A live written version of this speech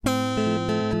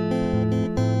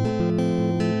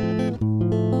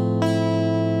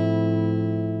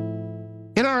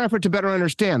our effort to better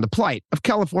understand the plight of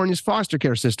California's foster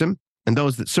care system and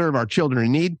those that serve our children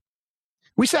in need,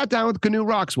 we sat down with GaKnew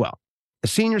Roxwel, a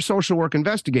senior social work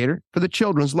investigator for the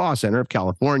Children's Law Center of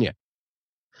California.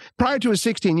 Prior to his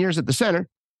 16 years at the center,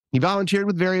 he volunteered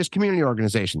with various community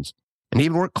organizations, and he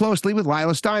worked closely with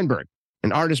Lila Steinberg,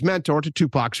 an artist mentor to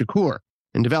Tupac Shakur,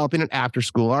 in developing an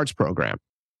after-school arts program.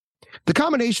 The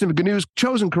combination of GaKnew's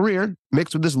chosen career,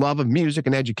 mixed with his love of music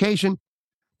and education,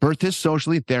 birthed his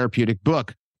socially therapeutic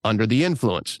book, Under the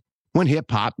Influence, When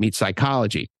Hip-Hop Meets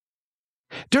Psychology.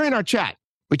 During our chat,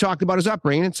 we talked about his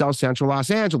upbringing in South Central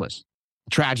Los Angeles,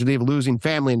 the tragedy of losing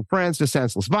family and friends to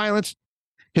senseless violence,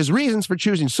 his reasons for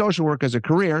choosing social work as a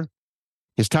career,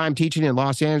 his time teaching in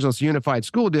Los Angeles Unified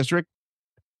School District,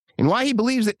 and why he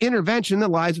believes that intervention in the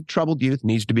lives of troubled youth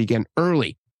needs to begin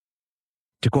early.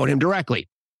 To quote him directly,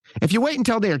 if you wait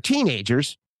until they are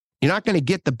teenagers, you're not going to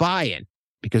get the buy-in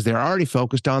because they're already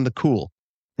focused on the cool,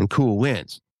 and cool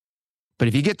wins. But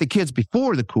if you get the kids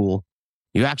before the cool,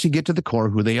 you actually get to the core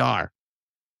of who they are.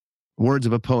 Words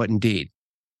of a poet indeed.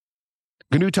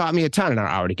 GaKnew taught me a ton in our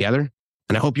hour together,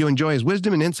 and I hope you enjoy his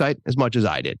wisdom and insight as much as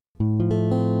I did.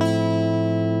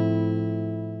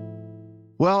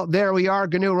 Well, there we are,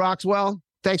 GaKnew Roxwel.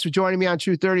 Thanks for joining me on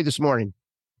True 30 this morning.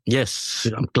 Yes,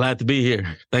 I'm glad to be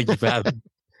here. Thank you for having me.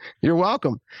 You're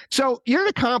welcome. So you're an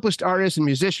accomplished artist and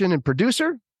musician and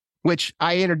producer, which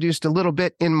I introduced a little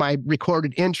bit in my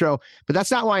recorded intro, but that's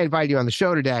not why I invited you on the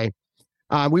show today.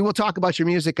 We will talk about your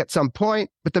music at some point,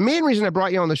 but the main reason I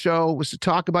brought you on the show was to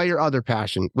talk about your other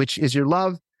passion, which is your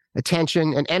love,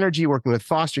 attention, and energy working with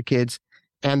foster kids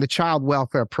and the child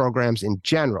welfare programs in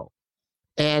general.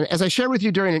 And as I shared with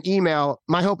you during an email,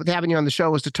 my hope with having you on the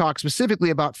show was to talk specifically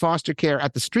about foster care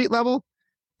at the street level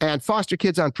and foster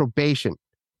kids on probation.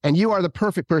 And you are the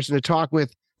perfect person to talk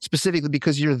with specifically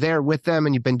because you're there with them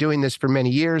and you've been doing this for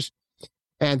many years.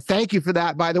 And thank you for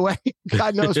that, by the way.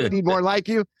 God knows we need more like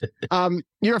you.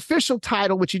 Your official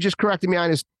title, which you just corrected me on,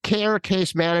 is Care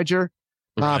Case Manager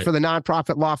for the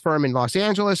nonprofit law firm in Los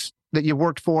Angeles that you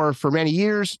worked for many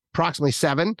years, approximately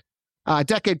 7. A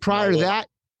decade prior to that.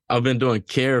 I've been doing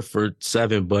care for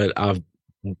 7, but I've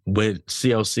with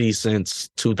CLC since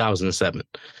 2007.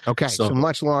 Okay, so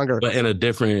much longer. But in a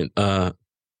different,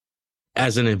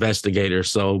 as an investigator.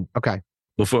 So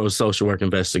before it was social work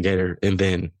investigator and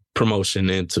then promotion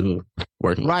into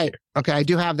working. Right. Okay, I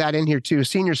do have that in here too.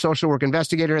 Senior social work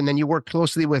investigator. And then you worked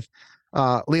closely with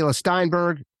Lila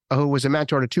Steinberg, who was a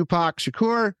mentor to Tupac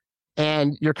Shakur.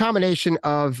 And your combination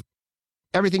of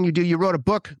everything you do, you wrote a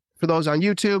book for those on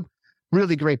YouTube,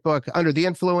 really great book, Under the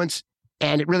Influence.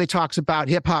 And it really talks about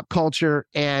hip hop culture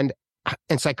and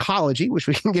psychology, which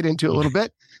we can get into a little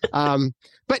bit.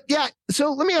 But yeah,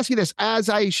 so let me ask you this. As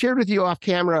I shared with you off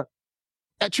camera,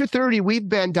 at True 30, we've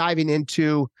been diving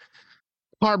into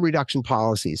harm reduction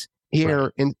policies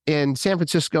here in San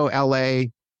Francisco, LA,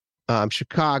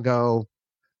 Chicago,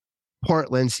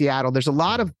 Portland, Seattle. There's a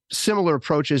lot of similar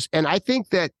approaches. And I think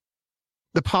that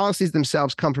the policies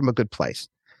themselves come from a good place.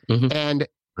 And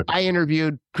I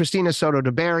interviewed Christina Soto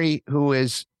DeBerry, who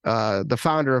is the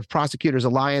founder of Prosecutors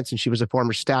Alliance, and she was a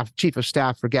former chief of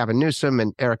staff for Gavin Newsom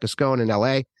and Erica Scone in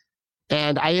LA.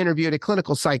 And I interviewed a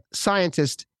clinical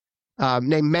scientist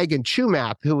named Megan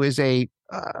Chumap, who is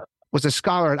was a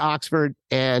scholar at Oxford,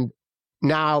 and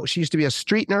now she used to be a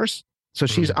street nurse. So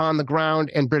she's on the ground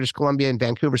in British Columbia and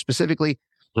Vancouver specifically.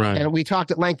 And we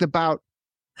talked at length about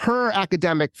her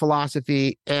academic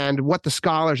philosophy and what the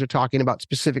scholars are talking about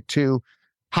specific to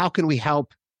how can we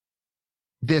help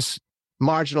this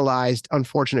marginalized,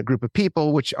 unfortunate group of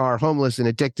people, which are homeless and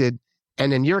addicted.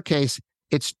 And in your case,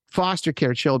 it's foster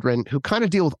care children who kind of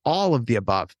deal with all of the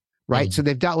above, right? So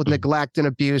they've dealt with neglect and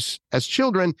abuse as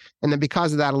children. And then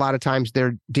because of that, a lot of times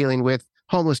they're dealing with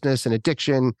homelessness and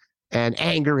addiction and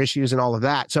anger issues and all of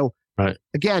that. So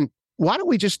again, why don't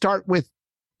we just start with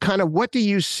kind of what do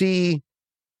you see?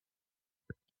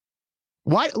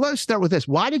 Let's start with this.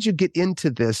 Why did you get into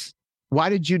this? Why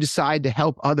did you decide to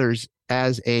help others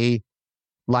as a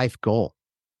life goal?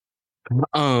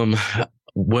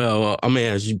 Well, I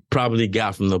mean, as you probably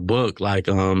got from the book, like,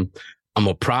 I'm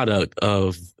a product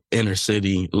of inner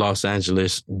city Los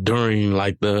Angeles during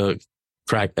like the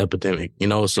crack epidemic, you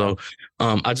know? So,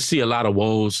 I just see a lot of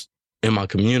woes in my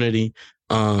community.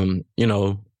 You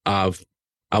know,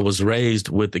 I was raised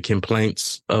with the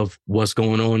complaints of what's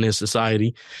going on in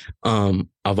society.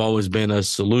 I've always been a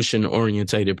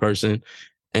solution-orientated person.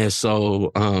 And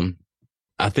so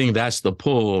I think that's the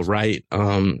pull, right?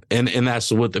 And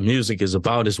that's what the music is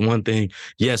about. It's one thing,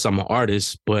 yes, I'm an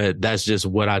artist, but that's just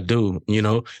what I do, you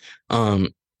know?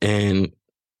 And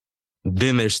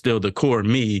then there's still the core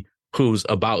me who's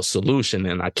about solution.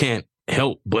 And I can't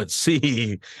help but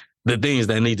see the things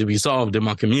that need to be solved in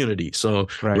my community. So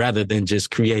rather than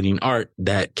just creating art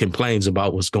that complains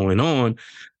about what's going on,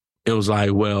 it was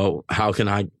like, well, how can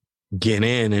I get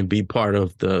in and be part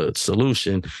of the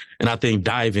solution? And I think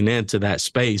diving into that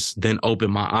space then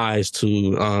opened my eyes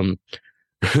to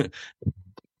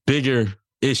bigger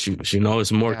issues.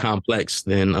 It's more complex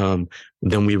than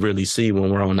we really see when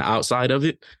we're on the outside of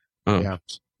it.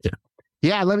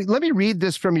 Yeah. Let me read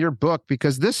this from your book,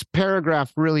 because this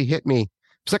paragraph really hit me.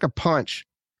 It's like a punch.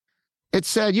 It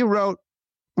said, you wrote,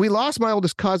 "We lost my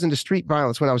oldest cousin to street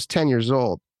violence when I was 10 years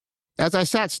old. As I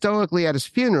sat stoically at his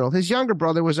funeral, his younger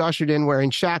brother was ushered in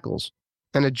wearing shackles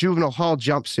and a juvenile hall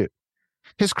jumpsuit.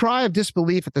 His cry of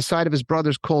disbelief at the sight of his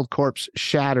brother's cold corpse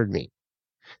shattered me.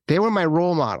 They were my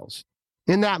role models.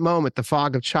 In that moment, the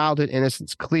fog of childhood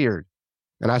innocence cleared,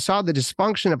 and I saw the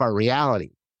dysfunction of our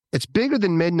reality. It's bigger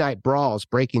than midnight brawls,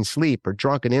 breaking sleep, or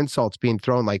drunken insults being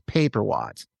thrown like paper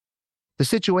wads. The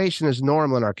situation is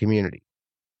normal in our community.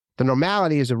 The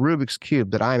normality is a Rubik's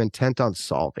Cube that I'm intent on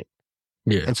solving."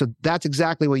 Yeah. And so that's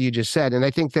exactly what you just said. And I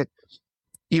think that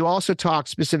you also talk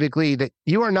specifically that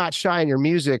you are not shy in your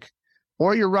music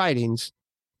or your writings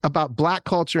about Black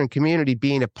culture and community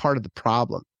being a part of the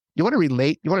problem. You want to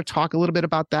relate? You want to talk a little bit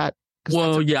about that?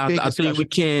 Well, yeah, I think we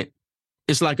can't.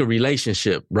 It's like a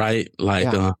relationship, right?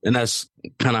 Like, and that's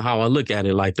kind of how I look at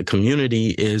it. Like, the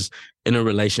community is in a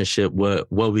relationship with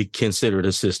what we consider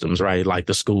the systems, right? Like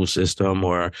the school system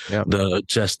or the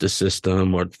justice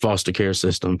system or foster care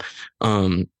system.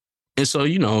 And so,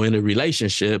 in a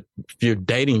relationship, if you're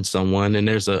dating someone and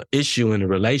there's an issue in a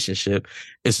relationship,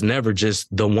 it's never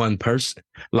just the one person.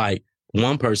 Like,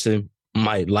 one person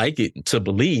might like it to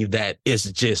believe that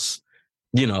it's just,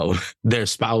 their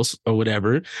spouse or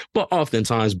whatever. But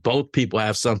oftentimes both people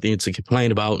have something to complain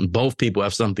about and both people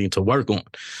have something to work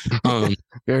on.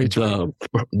 Very true.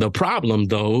 The problem,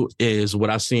 though, is what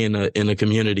I see in the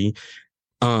community,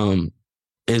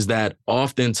 is that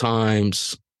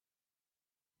oftentimes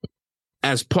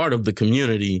as part of the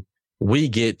community, we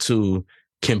get to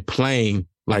complain,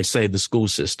 like, say, the school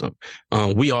system.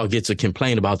 We all get to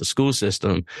complain about the school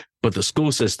system, but the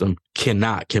school system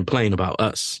cannot complain about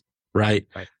us. Right.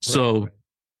 So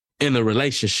in the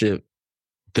relationship,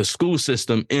 the school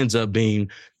system ends up being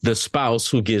the spouse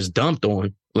who gets dumped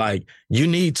on. Like, you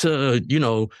need to,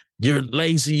 you're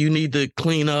lazy, you need to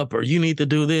clean up, or you need to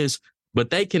do this.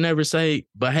 But they can never say,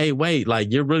 but hey, wait, like,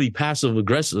 you're really passive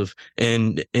aggressive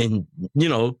and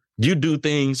you do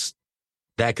things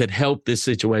that could help this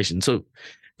situation. So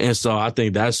I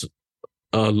think that's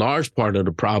a large part of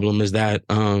the problem, is that,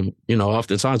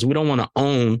 oftentimes we don't want to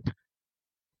own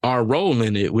our role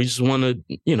in it. We just want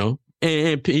to,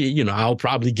 and I'll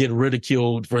probably get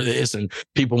ridiculed for this, and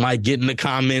people might get in the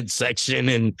comment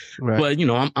section, but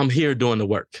I'm here doing the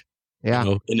work. Yeah.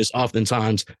 And it's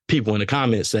oftentimes people in the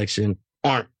comment section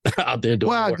aren't out there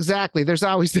doing the work. Exactly. There's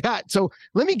always that. So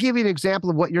let me give you an example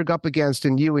of what you're up against,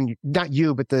 and not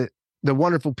you, but the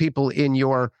wonderful people in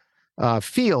your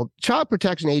field. Child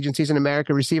protection agencies in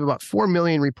America receive about 4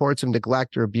 million reports of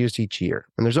neglect or abuse each year.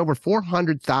 And there's over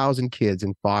 400,000 kids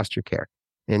in foster care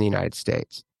in the United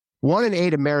States. 1 in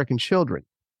 8 American children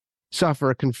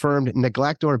suffer confirmed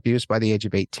neglect or abuse by the age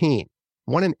of 18.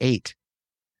 1 in 8.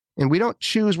 And we don't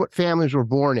choose what families we're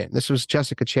born in. This was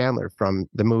Jessica Chandler from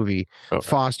the movie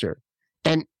Foster.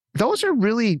 And those are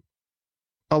really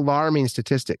alarming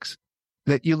statistics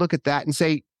that you look at that and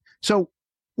say, so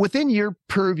within your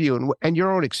purview and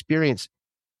your own experience,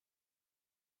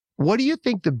 what do you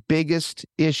think the biggest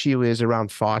issue is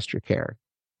around foster care,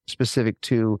 specific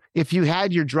to, if you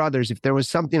had your druthers, if there was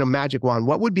something, a magic wand,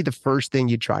 what would be the first thing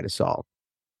you'd try to solve?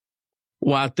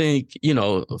 Well, I think,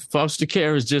 foster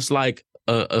care is just like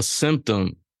a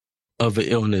symptom of an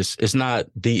illness. It's not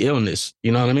the illness.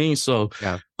 You know what I mean? So,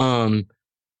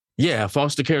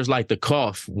 foster care is like the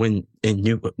cough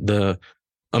the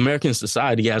American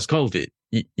society has COVID.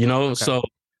 So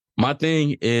my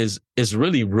thing is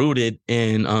really rooted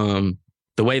in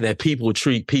the way that people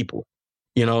treat people.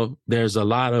 There's a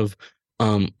lot of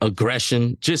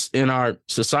aggression just in our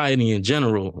society in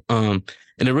general. And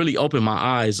it really opened my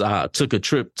eyes. I took a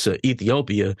trip to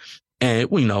Ethiopia, and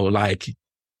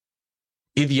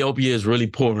Ethiopia is really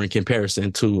poor in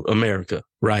comparison to America,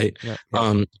 right? Yeah.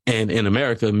 And in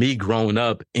America, me growing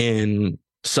up in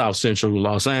South Central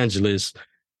Los Angeles,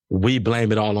 we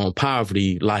blame it all on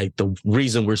poverty. Like, the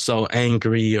reason we're so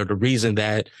angry or the reason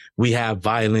that we have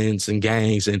violence and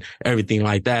gangs and everything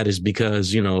like that is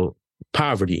because,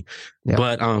 poverty. Yeah.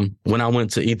 But when I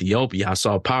went to Ethiopia, I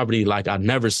saw poverty like I'd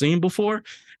never seen before.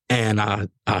 And I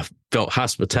felt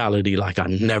hospitality like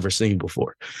I'd never seen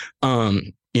before.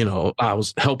 I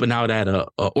was helping out at a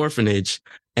orphanage,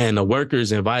 and the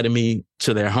workers invited me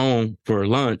to their home for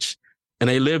lunch, and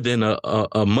they lived in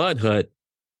a mud hut,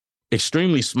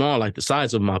 extremely small, like the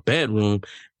size of my bedroom.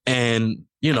 And,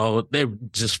 they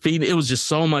just feeding. It was just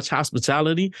so much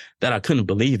hospitality that I couldn't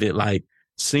believe it. Like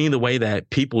seeing the way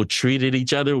that people treated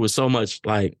each other with so much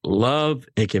like love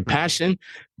and compassion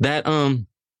that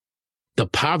the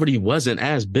poverty wasn't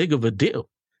as big of a deal.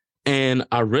 And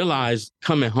I realized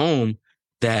coming home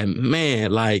that,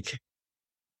 man, like,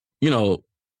 the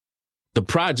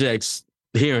projects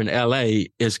here in LA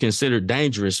is considered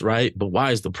dangerous, right? But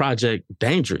why is the project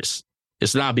dangerous?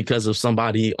 It's not because of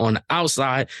somebody on the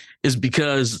outside. It's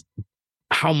because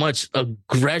how much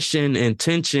aggression and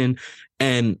tension,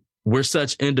 and we're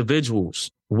such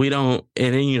individuals. We don't,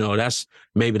 and then,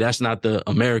 that's not the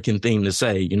American thing to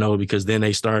say, because then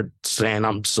they start saying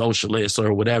I'm socialist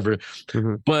or whatever.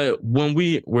 Mm-hmm. But when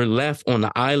we were left on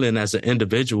the island as an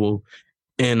individual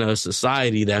in a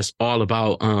society that's all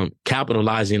about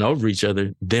capitalizing over each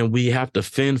other, then we have to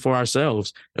fend for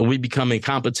ourselves, and we become in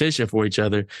competition for each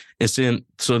other. And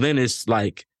so then it's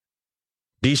like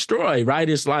destroy, right?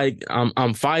 It's like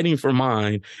I'm fighting for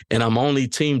mine, and I'm only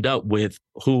teamed up with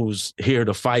who's here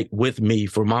to fight with me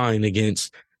for mine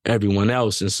against everyone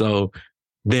else. And so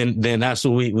then that's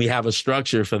what we have a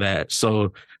structure for that.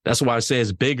 So that's why I say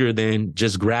it's bigger than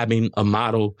just grabbing a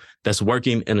model that's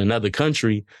working in another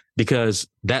country, because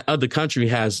that other country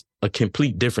has a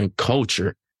complete different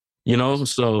culture,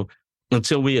 So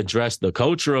until we address the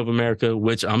culture of America,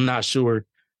 which I'm not sure,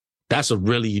 that's a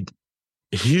really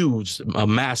huge, a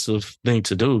massive thing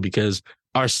to do, because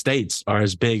our states are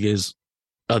as big as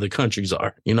other countries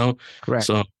are, Correct.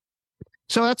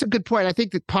 So that's a good point. I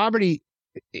think that poverty,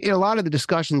 in a lot of the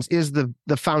discussions, is the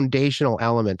foundational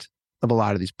element of a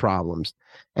lot of these problems.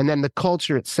 And then the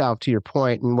culture itself, to your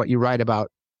point, and what you write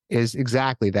about is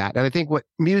exactly that. And I think what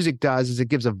music does is it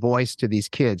gives a voice to these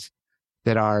kids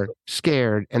that are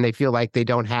scared and they feel like they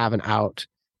don't have an out,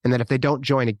 and that if they don't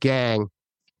join a gang,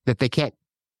 that they can't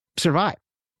survive.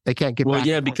 They can't get back.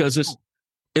 Yeah, because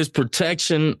it's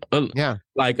protection.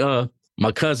 Like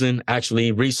my cousin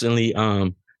actually recently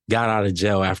got out of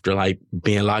jail after like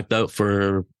being locked up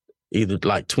for either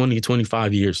like 20,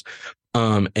 25 years.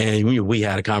 And we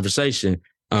had a conversation.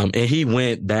 And he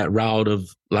went that route of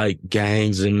like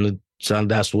gangs, and so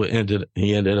that's what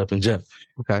he ended up in jail.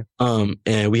 Okay.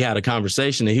 And we had a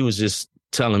conversation, and he was just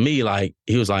telling me, like,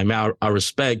 he was like, man, I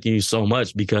respect you so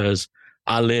much because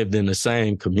I lived in the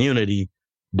same community,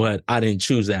 but I didn't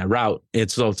choose that route.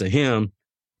 And so to him,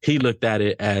 he looked at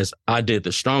it as I did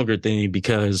the stronger thing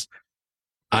because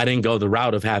I didn't go the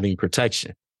route of having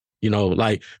protection.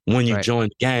 Like when you join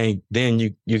the gang, then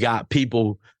you got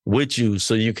people with you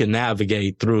so you can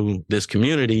navigate through this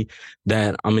community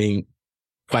that, I mean,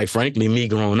 quite frankly, me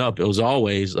growing up, it was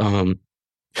always,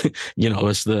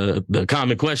 it's the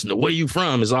common question, where you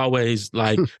from, is always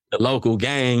like the local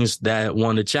gangs that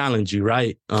want to challenge you,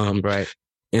 right? Right.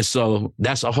 And so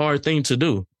that's a hard thing to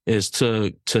do, is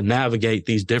to navigate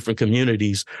these different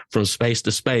communities from space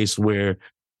to space, where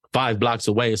 5 blocks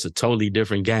away, it's a totally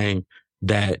different gang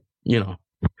that,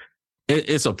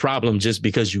 it's a problem just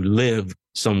because you live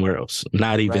somewhere else,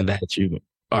 not even that you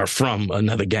are from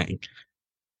another gang.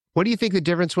 What do you think the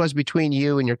difference was between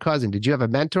you and your cousin? Did you have a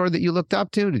mentor that you looked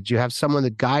up to? Did you have someone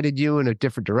that guided you in a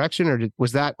different direction, or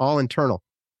was that all internal?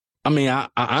 I mean, I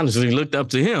honestly looked up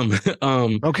to him.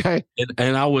 Okay.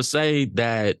 And I would say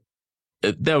that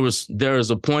there was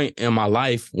a point in my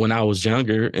life when I was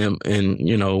younger, and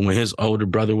when his older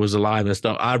brother was alive and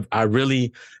stuff,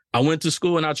 I went to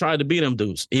school and I tried to beat them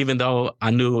dudes, even though I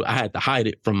knew I had to hide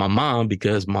it from my mom,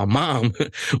 because my mom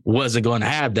wasn't going to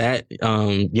have that.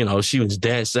 She was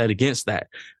dead set against that.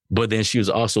 But then she was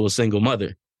also a single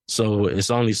mother. So it's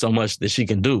only so much that she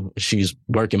can do. She's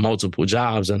working multiple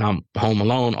jobs, and I'm home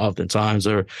alone oftentimes,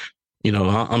 or,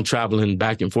 I'm traveling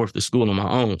back and forth to school on my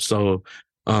own. So,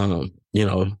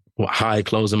 hide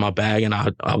clothes in my bag, and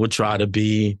I would try to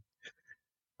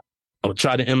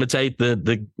imitate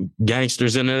the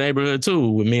gangsters in the neighborhood too,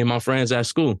 with me and my friends at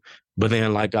school. But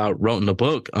then, like I wrote in the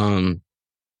book,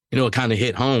 it kind of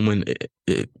hit home when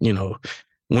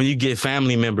when you get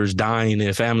family members dying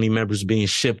and family members being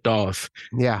shipped off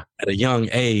at a young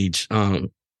age. I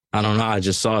don't know. I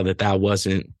just saw that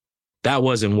wasn't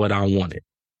what I wanted.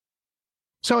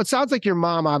 So it sounds like your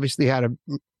mom obviously had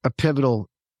a pivotal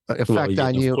effect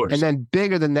on you. And then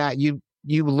bigger than that, you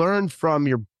learned from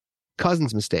your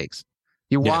cousin's mistakes.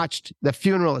 You watched the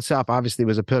funeral itself, obviously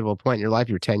was a pivotal point in your life.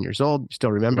 You were 10 years old. You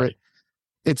still remember it.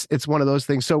 It's one of those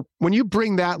things. So when you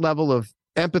bring that level of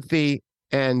empathy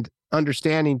and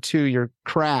understanding to your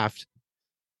craft,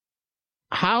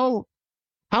 how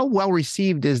well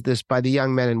received is this by the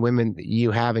young men and women that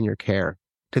you have in your care?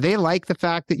 Do they like the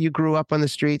fact that you grew up on the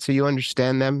street so you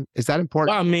understand them? Is that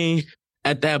important? Well, I mean,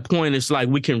 at that point, it's like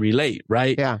we can relate,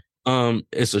 right? Yeah.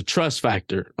 It's a trust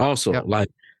factor also. Yep. Like,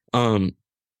 I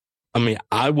mean,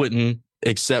 I wouldn't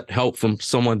accept help from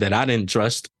someone that I didn't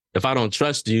trust. If I don't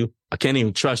trust you, I can't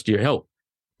even trust your help.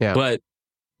 Yeah. But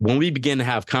when we begin to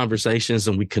have conversations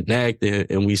and we connect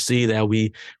and we see that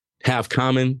we have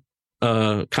commonalities,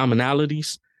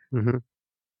 Mm-hmm.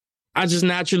 I just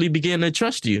naturally begin to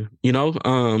trust you,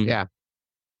 Yeah.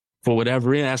 for whatever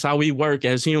reason. That's how we work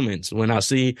as humans. When I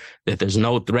see that there's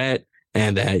no threat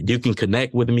and that you can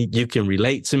connect with me, you can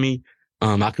relate to me,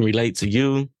 I can relate to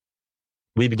you,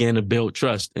 we begin to build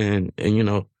trust and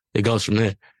it goes from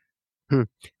there.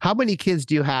 How many kids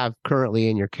do you have currently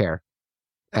in your care?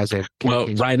 Well,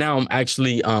 right now I'm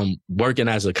actually working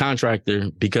as a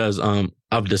contractor because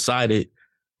I've decided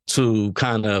to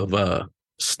kind of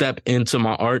step into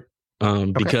my art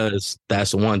because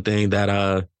that's one thing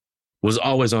that was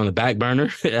always on the back burner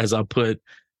as I put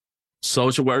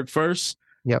social work first.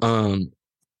 Yep.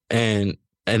 And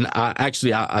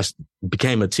I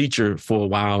became a teacher for a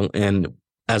while, and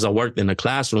as I worked in the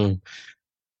classroom,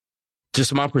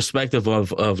 just my perspective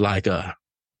of like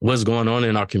what's going on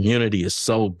in our community is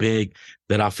so big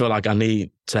that I feel like I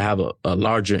need to have a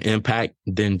larger impact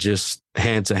than just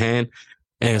hand to hand.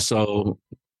 And so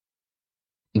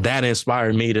that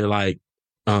inspired me to like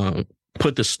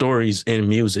put the stories in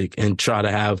music and try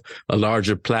to have a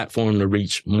larger platform to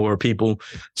reach more people.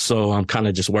 So I'm kind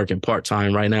of just working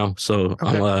part-time right now. So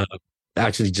I'm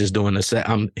actually just doing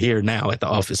I'm here now at the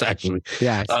office actually.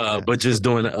 Yeah. But just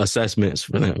doing assessments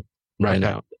for them right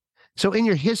now. So in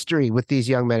your history with these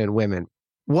young men and women,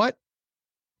 what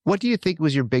do you think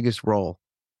was your biggest role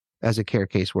as a care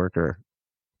case worker?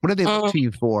 What did they look to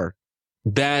you for?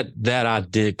 That I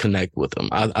did connect with them.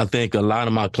 I think a lot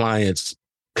of my clients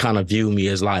kind of view me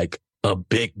as like a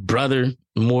big brother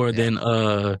more than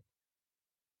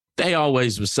they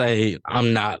always would say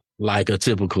I'm not like a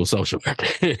typical social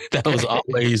worker. That was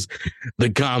always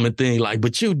the common thing. Like,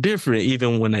 but you different,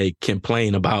 even when they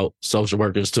complain about social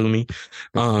workers to me.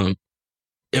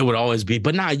 It would always be,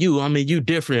 but not you. I mean, you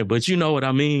different, but you know what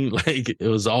I mean? Like, it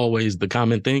was always the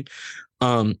common thing.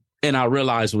 And I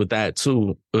realized with that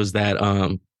too, was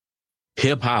that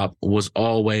hip hop was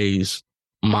always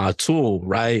my tool,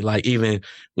 right? Like even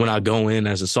when I go in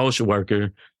as a social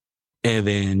worker and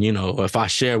then, if I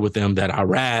share with them that I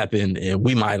rap and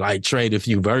we might like trade a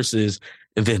few verses,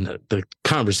 and then the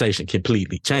conversation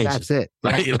completely changes. That's it.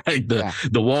 Like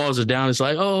the walls are down. It's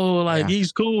like, oh, like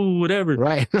he's cool, whatever.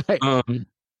 Right.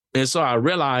 And so I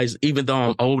realized even though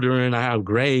I'm older and I have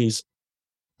grays,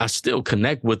 I still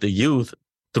connect with the youth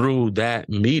through that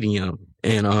medium.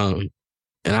 And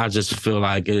I just feel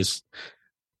like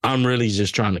I'm really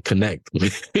just trying to connect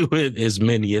with as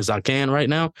many as I can right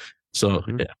now. So,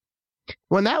 yeah.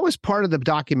 Well, that was part of the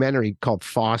documentary called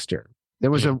Foster.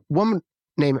 There was a woman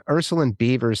named Ursuline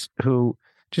Beavers who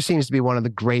just seems to be one of the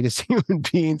greatest human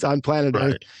beings on planet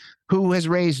Earth, who has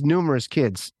raised numerous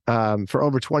kids for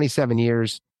over 27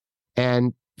 years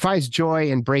and finds joy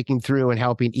in breaking through and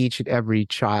helping each and every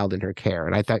child in her care.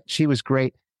 And I thought she was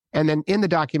great. And then in the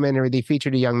documentary, they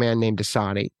featured a young man named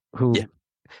Dasani, who,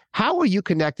 how are you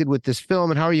connected with this film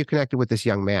and how are you connected with this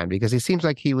young man? Because it seems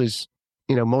like he was,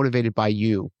 motivated by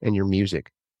you and your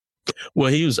music. Well,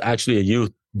 he was actually a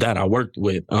youth that I worked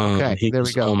with. He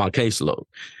was on my caseload.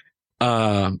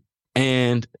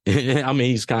 And I mean,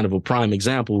 he's kind of a prime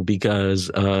example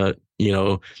because, I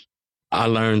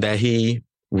learned that he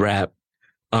rapped.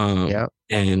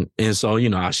 And so,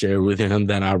 I shared with him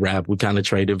that I rap. We kind of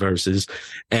traded verses.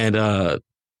 And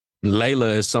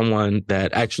Layla is someone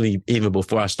that actually, even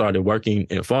before I started working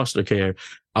in foster care,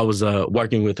 I was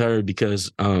working with her because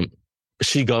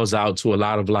she goes out to a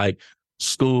lot of like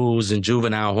schools and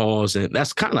juvenile halls. And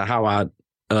that's kind of how I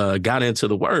got into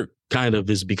the work, kind of,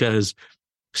 is because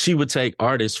she would take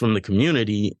artists from the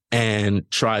community and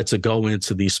try to go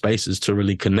into these spaces to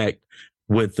really connect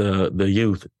with the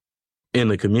youth in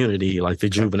the community, like the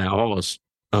juvenile halls,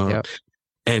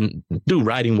 and do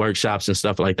writing workshops and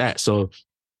stuff like that. So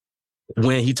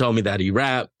when he told me that he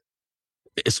rapped,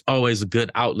 it's always a good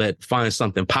outlet, find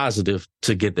something positive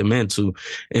to get them into.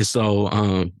 And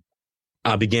so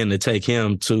I began to take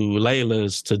him to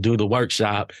Layla's to do the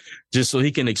workshop just so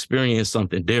he can experience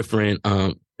something different,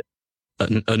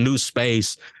 a new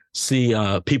space, see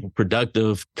people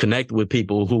productive, connect with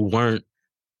people who weren't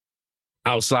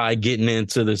outside getting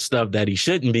into the stuff that he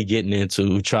shouldn't be getting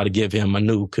into, try to give him a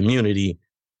new community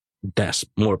that's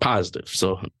more positive.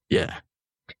 So, yeah.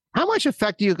 How much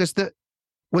effect do you, because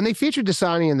when they featured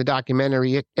Dasani in the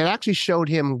documentary, it actually showed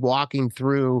him walking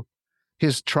through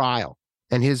his trial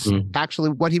and his actually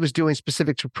what he was doing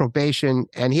specific to probation.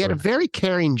 And he had a very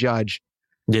caring judge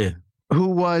who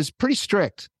was pretty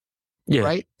strict. Yeah.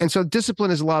 Right. And so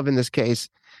discipline is love in this case.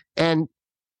 And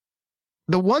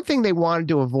the one thing they wanted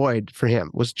to avoid for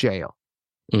him was jail.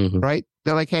 Right.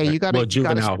 They're like, hey, you got to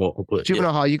juvenile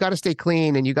hall. You got to stay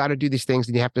clean and you got to do these things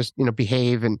and you have to,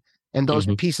 behave and those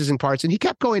pieces and parts. And he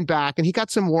kept going back and he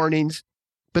got some warnings,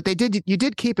 but you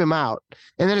did keep him out.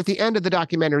 And then at the end of the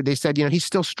documentary, they said, he's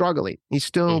still struggling. He's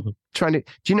still trying to.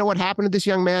 Do you know what happened to this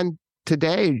young man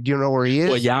today? Do you know where he is?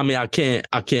 Well, yeah, I mean, I can't.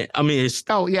 I mean, it's.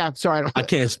 Oh yeah, sorry. I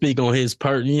can't speak on his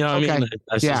part. You know what I mean?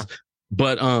 That's just,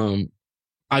 but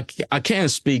I can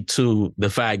speak to the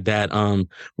fact that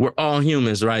we're all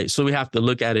humans, right? So we have to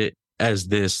look at it as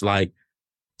this: like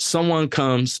someone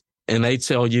comes and they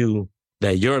tell you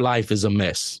that your life is a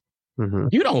mess.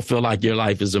 You don't feel like your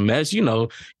life is a mess. You know,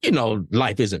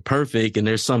 life isn't perfect, and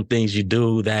there's some things you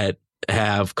do that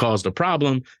have caused a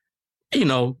problem.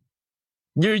 You're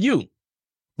you.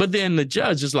 But then the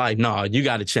judge is like, no, you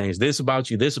got to change this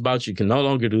about you. You can no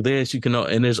longer do this.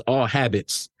 And there's all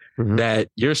habits that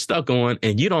you're stuck on,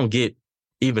 and you don't get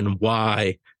even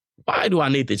why do I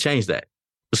need to change that?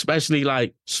 Especially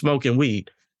like smoking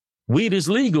weed. Weed is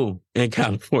legal in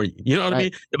California. You know what I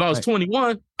mean? If I was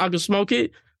 21, I could smoke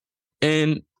it.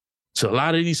 And to a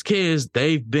lot of these kids,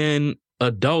 they've been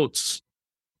adults.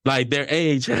 Like their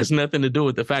age has nothing to do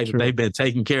with the fact that they've been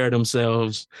taking care of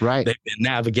themselves. Right. They've been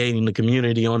navigating the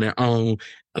community on their own.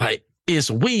 Like it's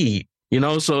weed,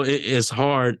 so it's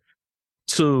hard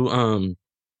to,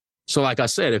 so like I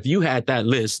said, if you had that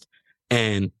list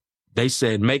and they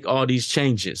said, make all these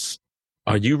changes,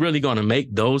 are you really going to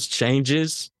make those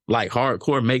changes? Like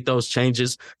hardcore, make those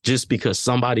changes just because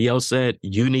somebody else said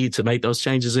you need to make those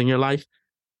changes in your life?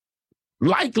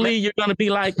 Likely you're going to be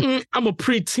like, I'm going to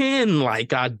pretend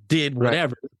like I did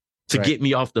whatever to get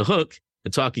me off the hook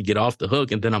until I could get off the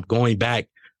hook. And then I'm going back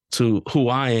to who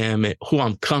I am and who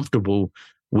I'm comfortable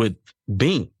with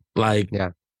being. Like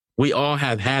we all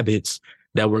have habits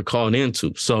that we're called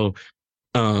into. So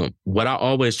what I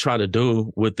always try to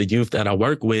do with the youth that I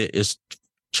work with is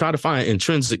try to find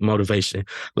intrinsic motivation,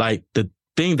 like the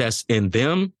thing that's in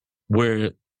them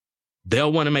where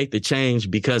they'll want to make the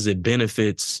change because it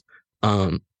benefits,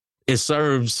 it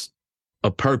serves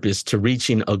a purpose to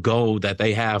reaching a goal that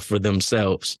they have for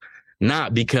themselves,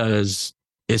 not because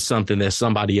it's something that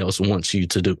somebody else wants you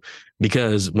to do.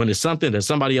 Because when it's something that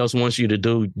somebody else wants you to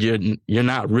do, you're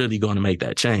not really going to make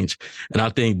that change. And I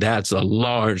think that's a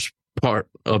large part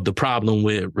of the problem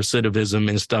with recidivism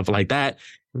and stuff like that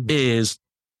is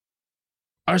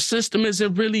our system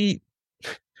isn't really,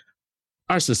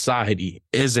 our society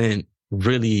isn't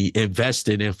really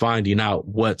invested in finding out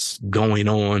what's going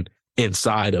on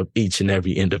inside of each and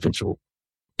every individual.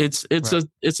 It's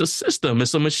a system.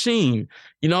 It's a machine.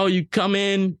 You come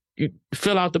in, you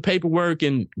fill out the paperwork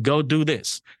and go do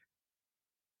this.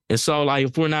 And so like,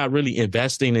 if we're not really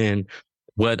investing in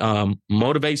what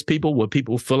motivates people, what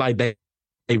people feel like they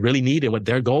really need and what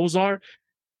their goals are,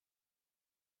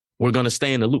 we're going to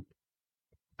stay in the loop.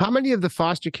 How many of the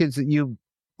foster kids that you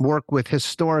work with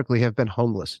historically have been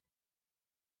homeless?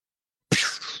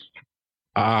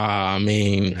 I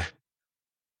mean,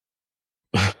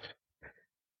 it's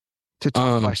a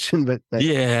tough question, but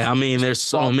yeah, I mean, there's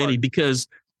so many because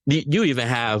you even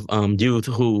have youth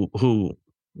who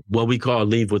what we call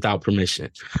leave without permission,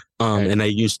 and they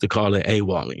used to call it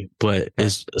AWOLing, but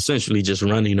it's essentially just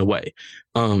running away.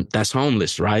 That's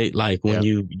homeless, right? Like when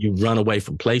you run away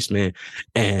from placement,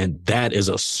 and that is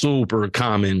a super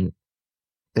common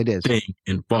thing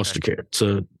in foster care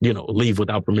to leave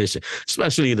without permission,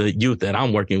 especially the youth that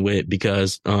I'm working with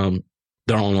because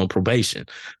they're on probation.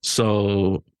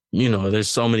 So there's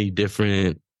so many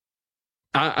different.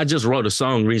 I just wrote a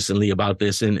song recently about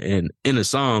this, and in the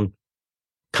song,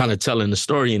 kind of telling the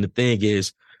story. And the thing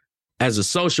is, as a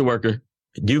social worker,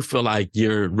 you feel like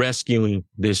you're rescuing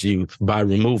this youth by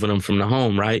removing them from the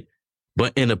home, right?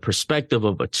 But in the perspective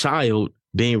of a child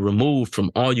being removed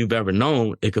from all you've ever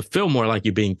known, it could feel more like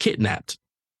you're being kidnapped.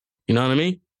 You know what I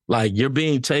mean? Like you're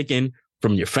being taken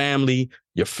from your family,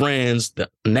 your friends, the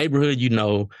neighborhood,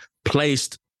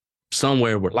 placed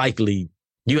somewhere where likely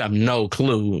you have no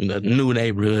clue, the new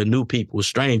neighborhood, new people,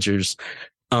 strangers.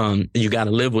 You got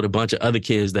to live with a bunch of other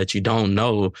kids that you don't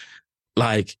know.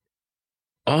 Like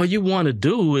all you want to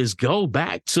do is go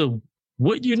back to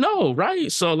what you know,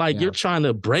 right? So like you're trying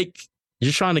to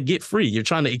get free. You're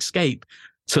trying to escape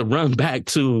to run back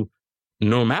to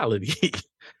normality.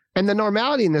 And the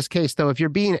normality in this case, though, if you're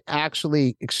being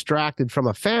actually extracted from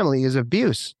a family, is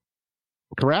abuse.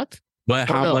 correct? But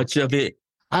how much of it?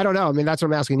 I don't know. I mean, that's what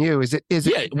I'm asking you. Is it?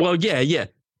 Yeah. Well, yeah.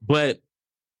 But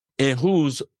in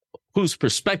whose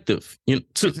perspective? You know,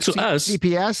 to us,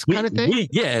 CPS kind of thing.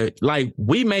 Like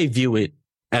we may view it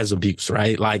as abuse,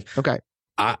 right? Like, okay,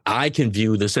 I can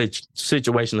view the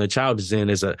situation the child is in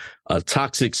as a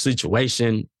toxic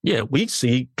situation. Yeah, we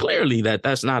see clearly that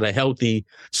that's not a healthy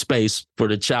space for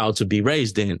the child to be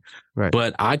raised in. Right.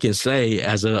 But I can say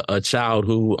as a child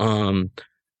who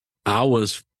I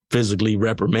was physically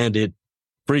reprimanded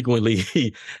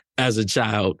frequently as a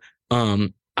child.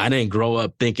 I didn't grow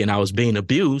up thinking I was being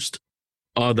abused,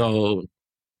 although,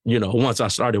 you know, once I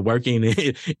started working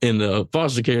in the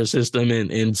foster care system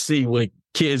and see what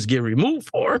kids get removed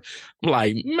for, I'm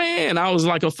like, man, I was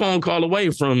like a phone call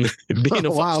away from being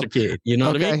a foster kid. You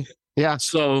know what I mean? Yeah.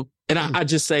 So, and I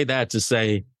just say that to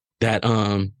say that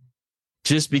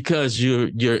just because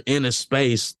you're in a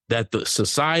space that the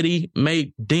society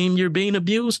may deem you're being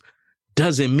abused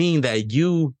doesn't mean that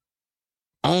you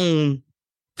own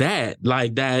that.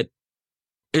 Like that,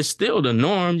 it's still the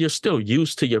norm. You're still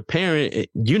used to your parent.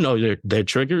 You know their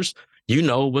triggers. You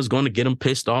know what's going to get them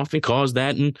pissed off and cause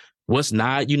that, and what's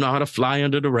not. You know how to fly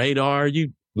under the radar.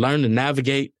 You learn to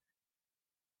navigate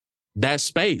that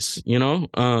space. You know,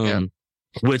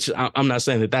 which I'm not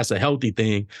saying that that's a healthy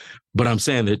thing, but I'm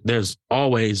saying that there's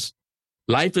always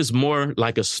life is more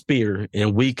like a spear,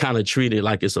 and we kind of treat it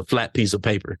like it's a flat piece of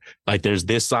paper. Like there's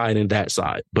this side and that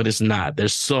side, but it's not.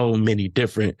 There's so many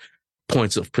different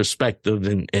points of perspective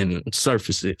and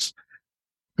surfaces.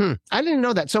 I didn't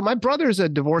know that. So my brother is a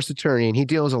divorce attorney, and he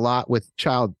deals a lot with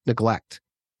child neglect.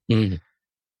 Mm-hmm.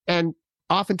 And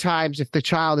oftentimes, if the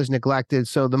child is neglected,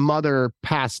 so the mother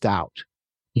passed out,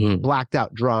 blacked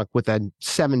out drunk with a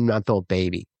 7-month-old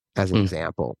baby, as an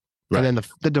example. Right. And then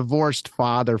the divorced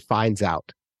father finds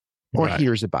out or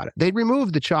hears about it. They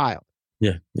remove the child.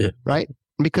 Yeah. Right?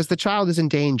 Because the child is in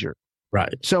danger.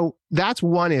 Right. So that's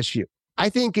one issue. I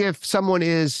think if someone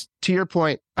is, to your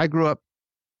point, I grew up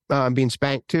being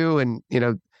spanked too, and, you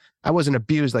know, I wasn't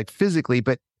abused like physically,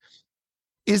 but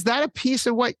is that a piece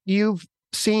of what you've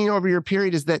seen over your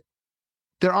period, is that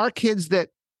there are kids that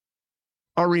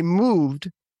are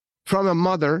removed from a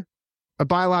mother, a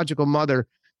biological mother,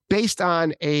 based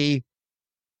on a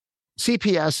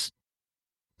CPS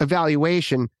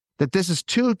evaluation that this is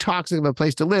too toxic of a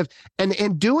place to live. And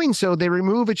in doing so, they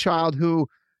remove a child who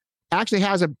actually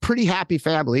has a pretty happy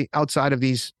family outside of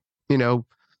these, you know,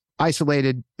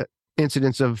 isolated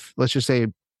incidents of, let's just say,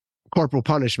 corporal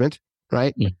punishment,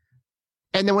 right? Yeah.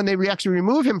 And then when they actually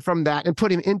remove him from that and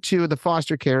put him into the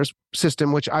foster care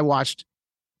system, which I watched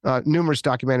numerous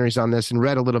documentaries on this and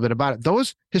read a little bit about it,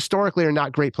 those historically are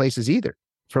not great places either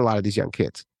for a lot of these young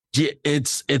kids. Yeah,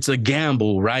 it's a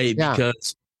gamble, right? Yeah.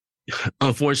 Because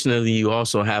unfortunately, you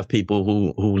also have people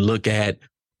who look at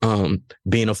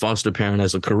being a foster parent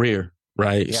as a career,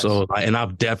 right? Yes. So, and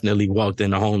I've definitely walked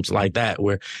into homes like that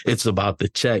where it's about the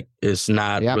check. It's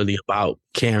not really about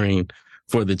caring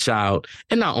for the child.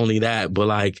 And not only that, but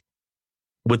like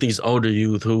with these older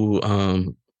youth who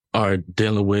are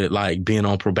dealing with like being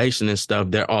on probation and stuff,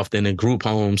 they're often in group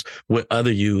homes with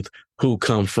other youth who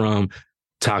come from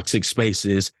toxic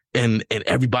spaces, and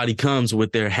everybody comes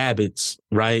with their habits,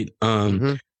 right?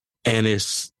 And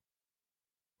it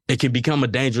can become a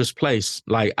dangerous place.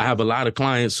 Like I have a lot of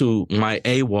clients who might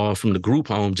AWOL from the group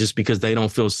home just because they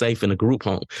don't feel safe in a group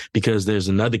home, because there's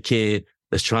another kid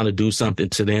that's trying to do something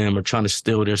to them or trying to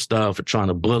steal their stuff or trying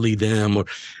to bully them, or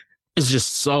it's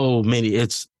just so many.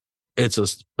 It's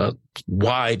a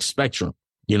wide spectrum,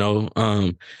 you know?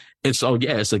 And so,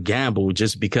 yeah, it's a gamble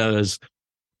just because,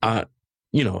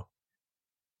 you know,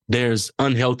 there's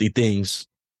unhealthy things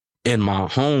in my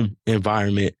home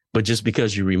environment, but just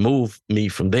because you remove me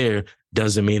from there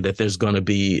doesn't mean that there's going to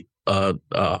be a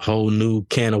whole new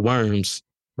can of worms,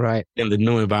 right, in the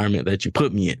new environment that you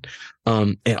put me in.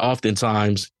 And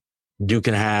oftentimes you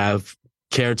can have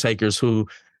caretakers who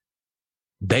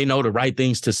they know the right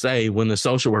things to say when the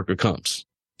social worker comes.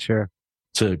 Sure.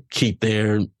 To keep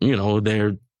their, you know,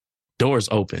 their doors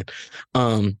open.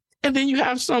 And then you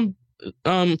have some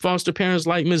foster parents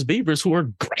like Ms. Beavers who are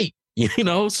great, you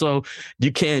know, so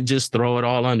you can't just throw it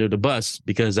all under the bus,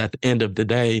 because at the end of the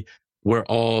day, we're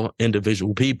all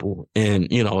individual people.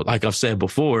 And, you know, like I've said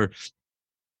before,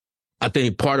 I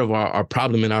think part of our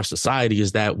problem in our society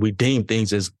is that we deem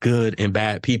things as good and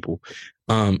bad people.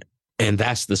 And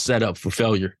that's the setup for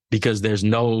failure, because there's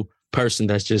no person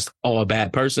that's just all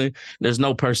bad person. There's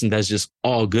no person that's just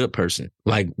all good person.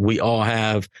 Like we all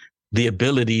have the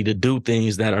ability to do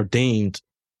things that are deemed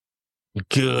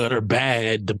good or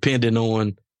bad, depending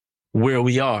on where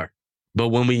we are. But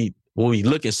when we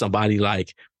look at somebody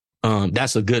like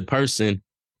that's a good person,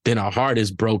 then our heart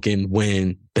is broken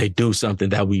when they do something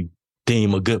that we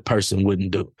deem a good person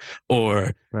wouldn't do.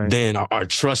 Or then our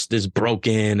trust is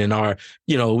broken and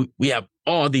we have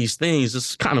all these things.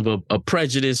 It's kind of a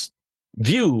prejudiced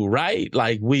view, right?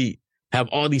 Like we have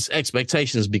all these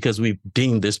expectations because we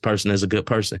deem this person as a good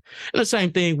person. And the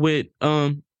same thing with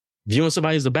viewing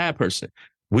somebody as a bad person.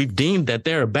 We've deemed that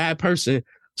they're a bad person.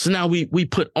 So now we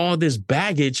put all this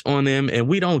baggage on them and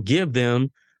we don't give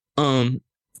them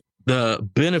the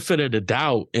benefit of the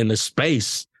doubt and the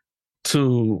space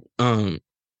to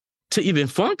even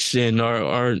function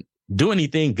or do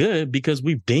anything good because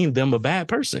we've deemed them a bad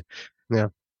person. Yeah.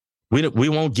 We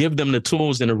won't give them the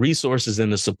tools and the resources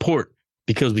and the support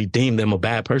because we deem them a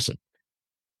bad person.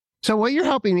 So what you're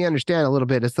helping me understand a little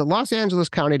bit is the Los Angeles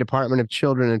County Department of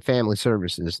Children and Family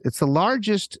Services. It's the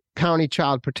largest county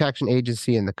child protection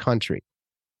agency in the country.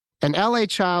 An LA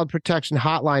Child Protection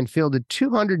Hotline fielded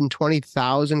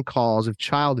 220,000 calls of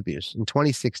child abuse in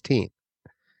 2016.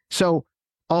 So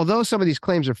although some of these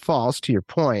claims are false, to your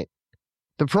point,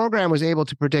 the program was able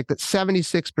to predict that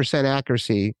 76%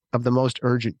 accuracy of the most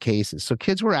urgent cases. So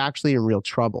kids were actually in real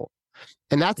trouble.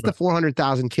 And that's the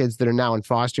 400,000 kids that are now in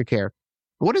foster care.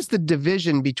 What is the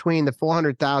division between the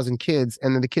 400,000 kids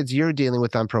and then the kids you're dealing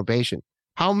with on probation?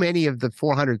 How many of the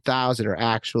 400,000 are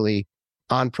actually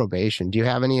on probation? Do you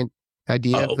have any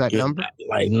idea of that number?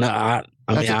 I mean, I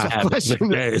have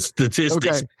statistics.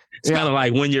 Okay. It's kind of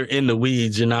like when you're in the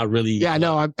weeds, you're not really. Yeah,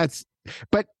 no,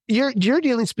 but you're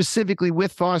dealing specifically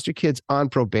with foster kids on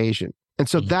probation. And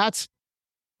so that's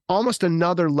almost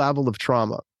another level of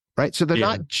trauma, right? So they're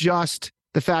not just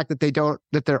the fact that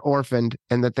they're orphaned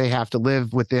and that they have to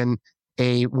live within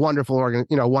a wonderful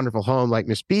wonderful home like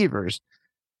Miss Beaver's.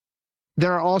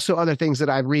 There are also other things that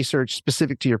I've researched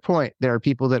specific to your point. There are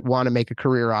people that want to make a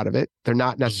career out of it. They're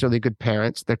not necessarily good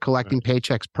parents. They're collecting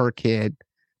paychecks per kid.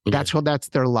 That's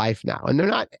their life now. And they're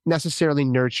not necessarily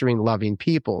nurturing, loving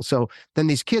people. So then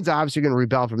these kids obviously are going to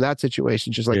rebel from that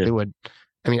situation, just like they would.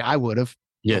 I mean, I would have,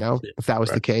 if that was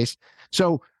the case.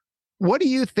 So what do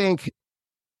you think?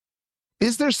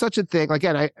 Is there such a thing?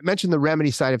 Again, I mentioned the remedy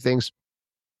side of things.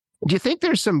 Do you think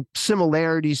there's some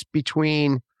similarities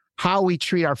between how we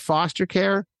treat our foster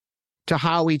care to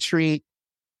how we treat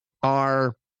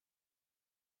our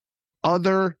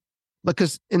other,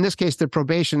 because in this case, they're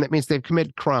probation, that means they've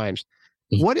committed crimes.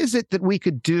 What is it that we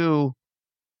could do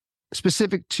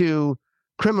specific to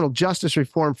criminal justice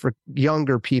reform for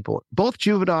younger people, both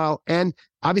juvenile and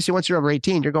obviously once you're over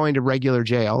 18, you're going to regular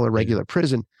jail or regular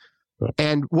prison.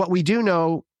 And what we do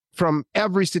know from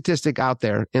every statistic out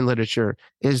there in literature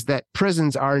is that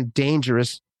prisons are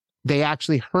dangerous. They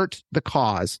actually hurt the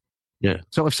cause. Yeah.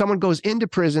 So if someone goes into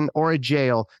prison or a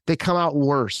jail, they come out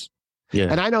worse. Yeah.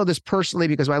 And I know this personally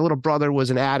because my little brother was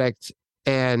an addict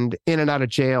and in and out of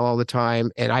jail all the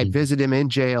time. And I visited him in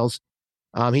jails.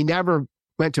 He never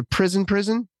went to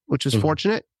prison, which was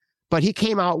fortunate, but he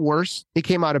came out worse. He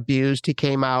came out abused. He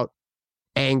came out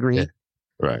angry. Yeah.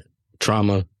 Right.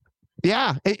 Trauma.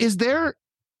 Yeah. Is there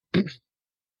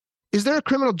a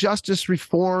criminal justice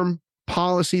reform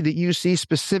policy that you see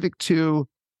specific to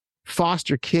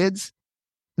foster kids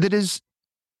that is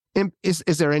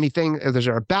there anything, is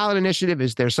there a ballot initiative?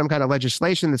 Is there some kind of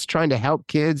legislation that's trying to help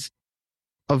kids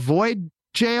avoid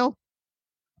jail?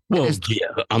 Well,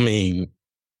 I mean,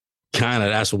 kind of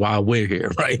that's why we're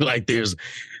here, right? Like there's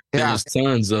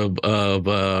tons of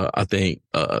I think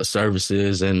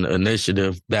services and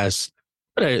initiative that's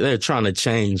they're trying to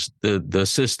change the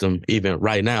system even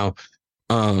right now.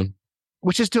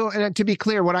 Which is to be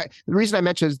clear, the reason I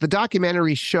mentioned is the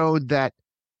documentary showed that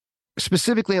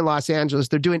specifically in Los Angeles,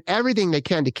 they're doing everything they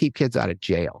can to keep kids out of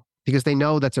jail because they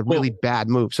know that's a really bad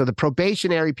move. So the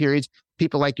probationary periods,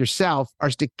 people like yourself,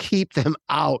 are to keep them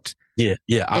out. Yeah,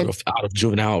 out of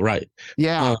juvenile, right?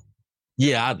 Yeah,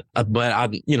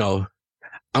 but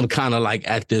I'm kind of like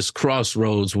at this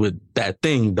crossroads with that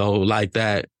thing though. Like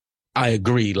that, I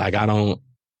agree. Like I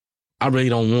really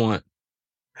don't want.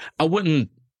 I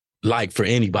wouldn't like for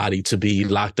anybody to be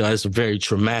locked up. It's a very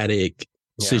traumatic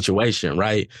situation,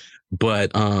 right?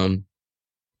 But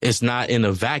it's not in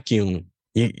a vacuum.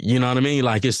 You know what I mean?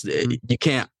 Like you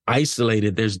can't isolate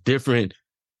it. There's different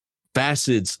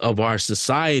facets of our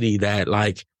society that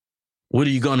like, what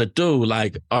are you gonna do?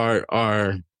 Like our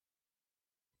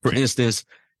for instance,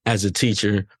 as a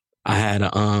teacher, I had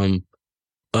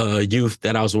a youth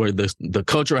that I was with, the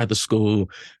culture at the school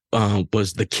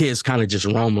was the kids kind of just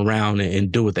roam around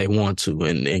and do what they want to.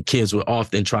 And kids would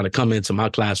often try to come into my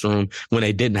classroom when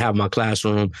they didn't have my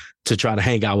classroom to try to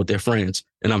hang out with their friends.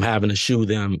 And I'm having to shoo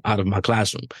them out of my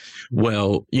classroom.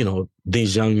 Well,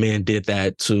 these young men did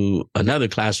that to another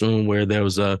classroom where there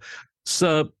was a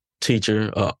sub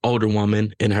teacher, older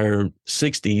woman in her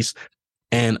 60s.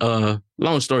 And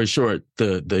long story short,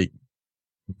 the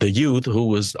youth, who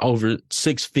was over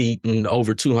 6 feet and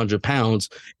over 200 pounds,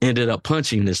 ended up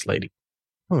punching this lady.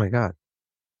 Oh my God.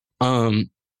 And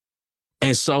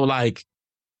so like,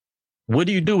 what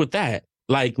do you do with that?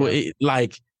 Like,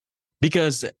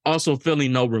 because also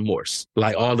feeling no remorse,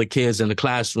 like all the kids in the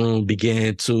classroom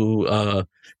began to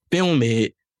film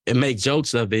it and make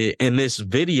jokes of it. And this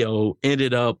video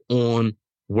ended up on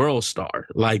World Star.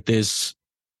 Like this,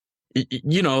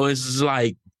 it's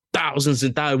like thousands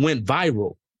and thousands, went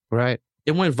viral. Right.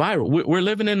 It went viral. We're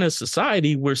living in a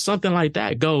society where something like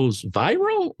that goes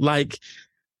viral. Like,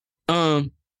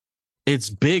 it's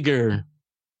bigger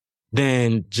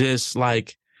than just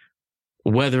like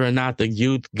whether or not the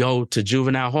youth go to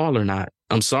juvenile hall or not.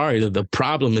 I'm sorry, the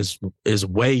problem is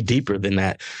way deeper than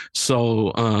that.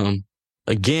 So,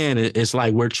 again, it's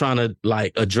like we're trying to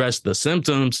like address the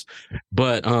symptoms,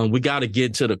 but we got to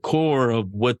get to the core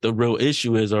of what the real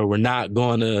issue is, or we're not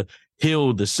going to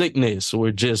heal the sickness.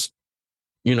 We're just,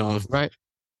 right.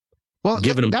 Well,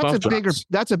 giving them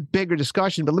that's a bigger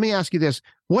discussion. But let me ask you this: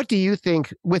 what do you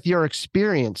think, with your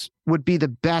experience, would be the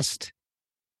best?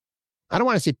 I don't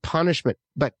want to say punishment,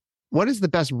 but what is the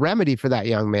best remedy for that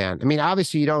young man? I mean,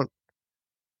 obviously, you don't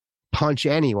punch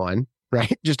anyone,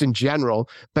 right? Just in general,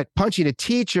 but punching a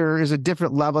teacher is a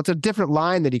different level. It's a different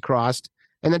line that he crossed.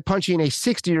 And then punching a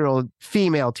 60-year-old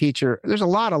female teacher, there's a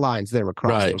lot of lines there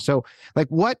across. Right. So, like,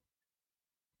 what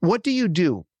do you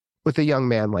do with a young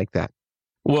man like that?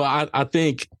 Well, I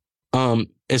think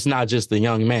it's not just the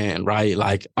young man, right?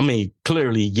 Like, I mean,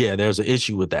 clearly, yeah, there's an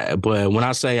issue with that. But when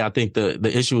I say I think the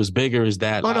issue is bigger, is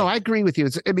that no, I agree with you.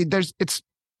 It's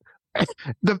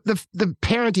the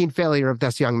parenting failure of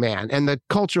this young man, and the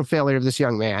cultural failure of this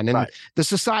young man, and the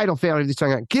societal failure of this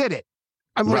young man. Get it?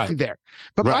 I'm with you there.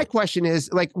 But my question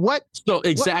is, like, what? So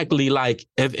exactly, like,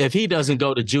 if he doesn't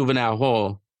go to juvenile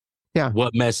hall,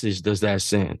 what message does that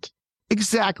send?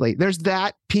 Exactly. There's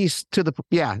that piece to the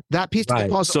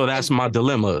puzzle. So that's my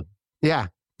dilemma. Yeah.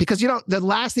 Because, the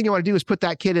last thing you want to do is put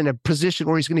that kid in a position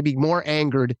where he's going to be more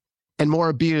angered and more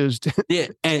abused. Yeah.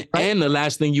 And the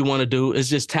last thing you want to do is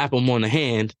just tap him on the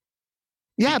hand.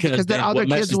 Yeah. Because then other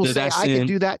kids will say, I can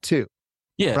do that too.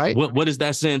 Yeah. Right. What does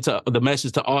that send to the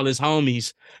message to all his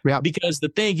homies? Yeah. Because the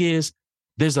thing is,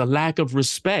 there's a lack of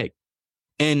respect,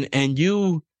 and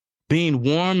you being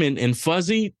warm and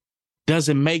fuzzy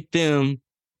doesn't make them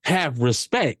have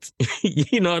respect.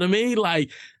 You know what I mean?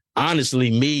 Like, honestly,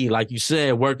 me, like you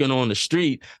said, working on the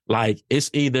street, like, it's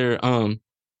either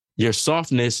your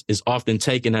softness is often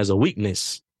taken as a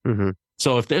weakness. Mm-hmm.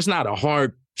 So if there's not a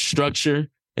hard structure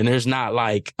and there's not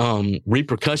like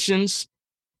repercussions,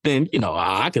 then,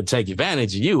 I could take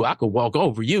advantage of you. I could walk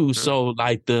over you. Mm-hmm. So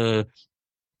like the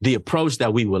approach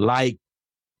that we would like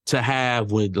to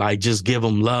have would like just give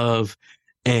them love,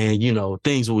 and,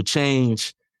 things will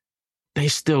change. They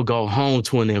still go home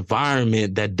to an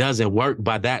environment that doesn't work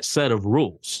by that set of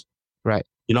rules. Right.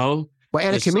 Well,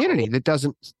 and a community that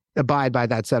doesn't abide by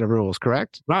that set of rules,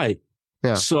 correct? Right.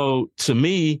 Yeah. So to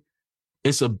me,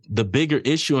 the bigger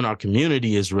issue in our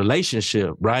community is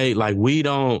relationship, right? Like, we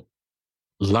don't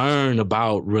learn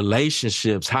about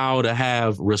relationships, how to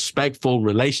have respectful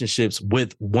relationships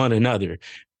with one another.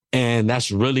 And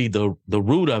that's really the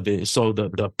root of it. So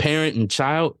the parent and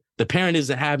child, the parent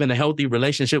isn't having a healthy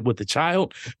relationship with the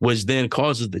child, which then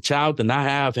causes the child to not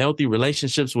have healthy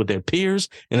relationships with their peers,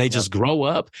 and they just grow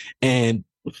up and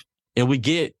we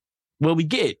get what we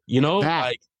get,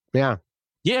 like,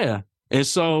 yeah. And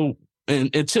so,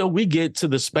 and until we get to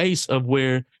the space of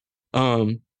where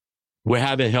we're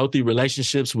having healthy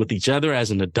relationships with each other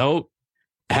as an adult,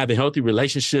 having healthy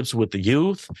relationships with the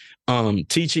youth,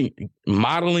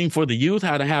 modeling for the youth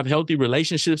how to have healthy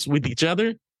relationships with each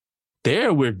other,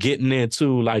 there we're getting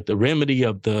into like the remedy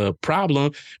of the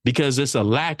problem, because it's a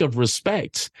lack of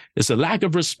respect. It's a lack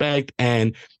of respect.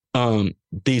 And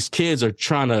these kids are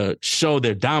trying to show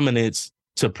their dominance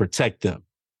to protect them.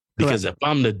 Because if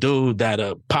I'm the dude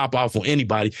that'll pop off on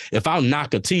anybody, if I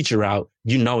knock a teacher out,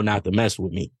 not to mess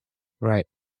with me. Right.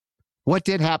 What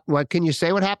did happen? What can you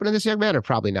say? What happened to this young man, or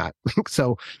probably not?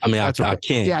 So, I mean, I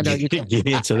can't. Yeah, no, you can't get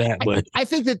into that. But I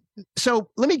think that. So,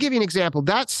 let me give you an example.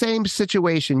 That same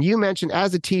situation you mentioned,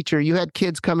 as a teacher, you had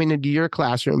kids coming into your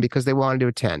classroom because they wanted to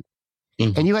attend,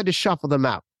 and you had to shuffle them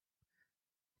out.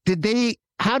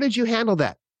 How did you handle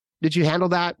that? Did you handle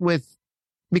that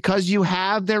because you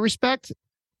have their respect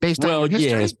based on your history?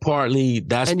 Yeah, it's partly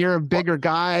that's. And you're a bigger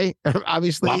guy,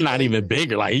 obviously. Well, I'm not even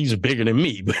bigger. Like, he's bigger than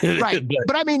me. Right.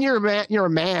 But I mean, you're a man. You're a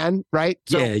man, right?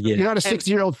 So yeah. You're not a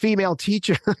 60-year-old female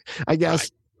teacher, I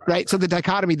guess. Right. So the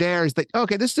dichotomy there is that,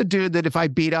 okay, this is a dude that if I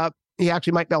beat up, he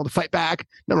actually might be able to fight back.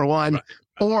 Number one, right.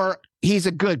 Or he's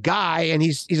a good guy and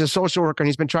he's a social worker and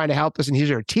he's been trying to help us and he's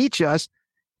here to teach us.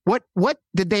 What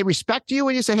did they respect you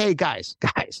when you say, hey, guys?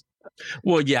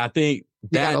 Well, yeah, I think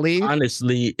that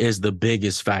honestly is the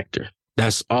biggest factor.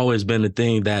 That's always been the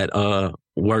thing that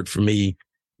worked for me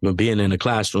when being in the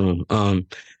classroom,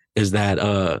 is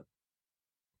that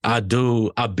I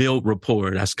build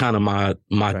rapport. That's kind of my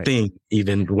right. thing,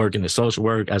 even working in social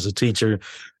work as a teacher.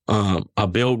 I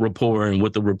build rapport, and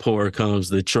with the rapport comes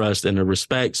the trust and the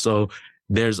respect. So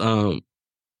there's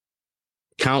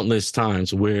countless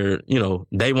times where,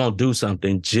 they won't do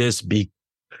something just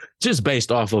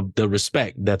based off of the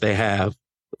respect that they have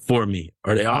for me.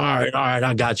 Or they, all right,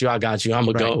 I got you. I'm going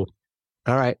to go.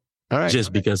 All right.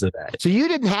 Just because of that. So you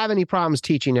didn't have any problems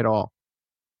teaching at all?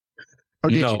 Or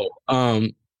did you?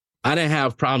 I didn't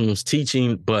have problems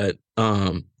teaching, but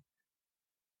in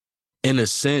a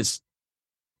sense,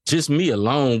 just me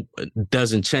alone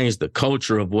doesn't change the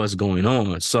culture of what's going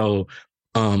on. So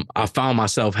I found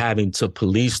myself having to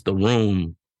police the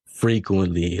room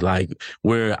frequently, like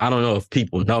where I don't know if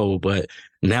people know, but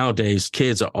nowadays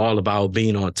kids are all about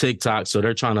being on TikTok. So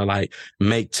they're trying to like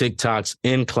make TikToks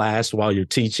in class while you're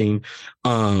teaching.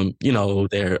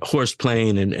 They're horse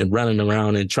playing and running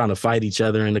around and trying to fight each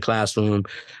other in the classroom,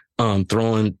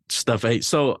 throwing stuff at.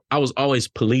 So I was always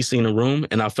policing the room,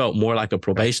 and I felt more like a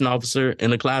probation officer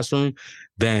in the classroom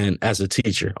than as a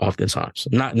teacher oftentimes.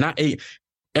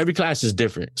 Every class is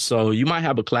different. So you might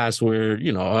have a class where,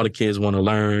 all the kids want to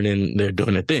learn and they're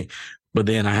doing their thing. But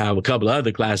then I have a couple of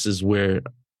other classes where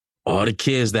all the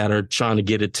kids that are trying to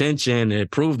get attention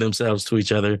and prove themselves to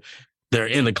each other, they're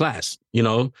in the class,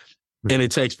 and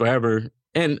it takes forever.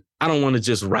 And I don't want to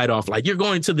just write off like, you're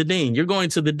going to the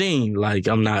dean. Like,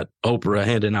 I'm not Oprah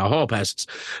handing out hall passes.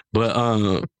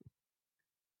 But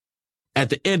at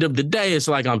the end of the day, it's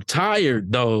like, I'm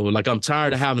tired though. Like, I'm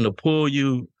tired of having to pull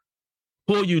you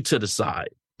to the side.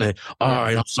 Like, all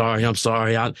right, I'm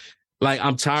sorry.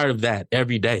 I'm tired of that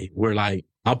every day. We're like,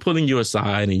 I'm pulling you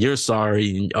aside and you're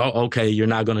sorry. And okay, you're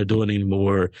not going to do it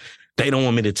anymore. They don't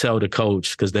want me to tell the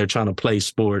coach because they're trying to play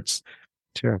sports.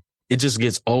 Sure. It just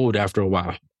gets old after a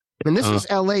while. And this is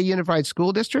LA Unified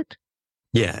School District?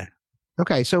 Yeah.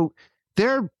 Okay. So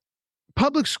their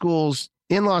public schools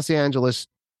in Los Angeles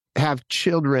have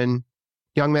children,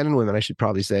 young men and women, I should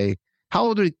probably say. How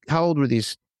old were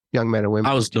these young men and women?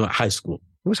 I was doing high school.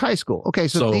 It was high school. Okay,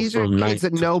 so these are kids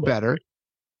that know better.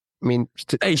 I mean,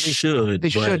 they should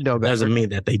know better. Doesn't mean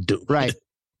that they do. Right.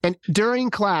 And during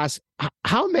class,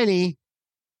 how many,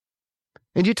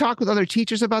 and you talk with other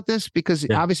teachers about this? Because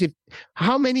obviously,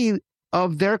 how many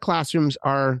of their classrooms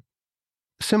are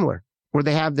similar, where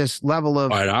they have this level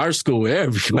of... At our school,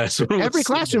 every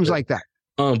classroom's like that.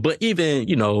 But even,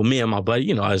 me and my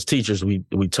buddy, as teachers,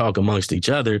 we talk amongst each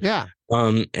other. Yeah.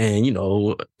 And,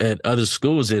 at other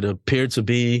schools, it appeared to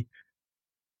be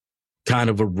kind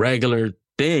of a regular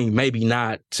thing, maybe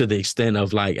not to the extent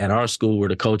of like at our school where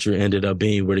the culture ended up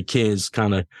being where the kids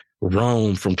kind of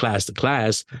roam from class to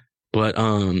class. But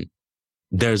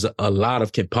there's a lot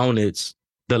of components.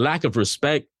 The lack of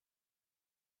respect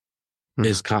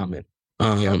is common.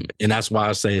 And that's why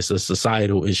I say it's a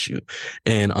societal issue.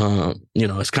 And,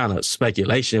 it's kind of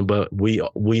speculation, but we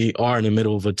are in the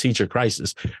middle of a teacher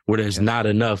crisis where there's not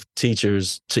enough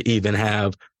teachers to even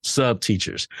have sub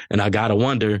teachers. And I got to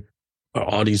wonder, are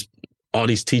all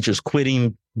these teachers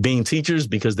quitting being teachers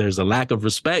because there's a lack of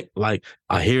respect? Like,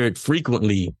 I hear it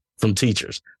frequently from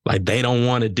teachers, like they don't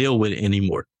want to deal with it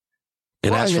anymore.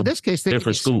 And that's in this case, they're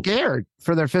scared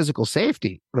for their physical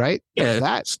safety, right?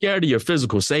 Yeah, scared of your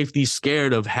physical safety,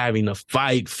 scared of having to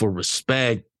fight for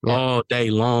respect all day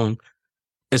long,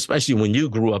 especially when you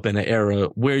grew up in an era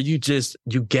where you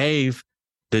gave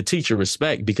the teacher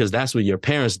respect because that's what your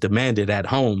parents demanded at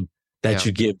home, that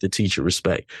you give the teacher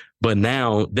respect. But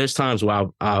now there's times where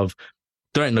I've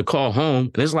threatened to call home,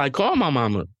 and it's like, call my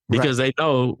mama, because they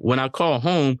know when I call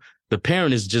home, the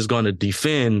parent is just going to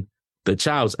defend the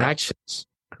child's actions.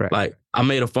 Correct. Like, I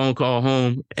made a phone call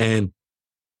home and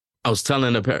I was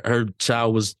telling her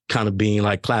child was kind of being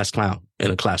like class clown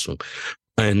in a classroom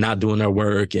and not doing their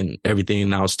work and everything.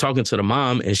 And I was talking to the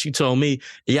mom and she told me,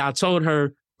 I told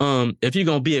her, if you're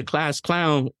going to be a class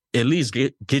clown, at least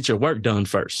get your work done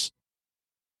first.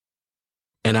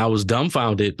 And I was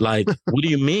dumbfounded. Like, what do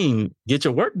you mean? Get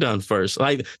your work done first.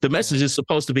 Like, the message is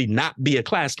supposed to be not be a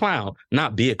class clown,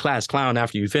 not be a class clown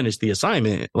after you finish the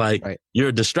assignment. Like, you're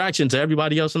a distraction to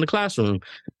everybody else in the classroom.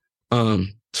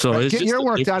 So it's get your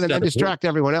work done and then distract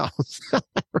everyone else.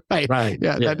 Right.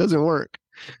 Yeah, that doesn't work.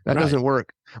 That doesn't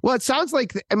work. Well, it sounds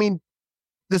like, I mean,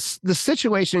 the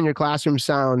situation in your classroom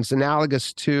sounds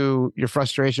analogous to your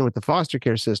frustration with the foster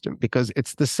care system, because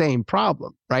it's the same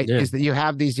problem, right? Yeah. Is that you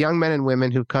have these young men and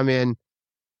women who come in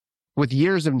with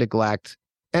years of neglect,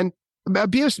 and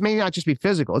abuse may not just be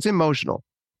physical, it's emotional,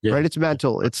 right? It's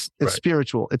mental, it's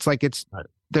spiritual. It's like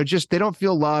they don't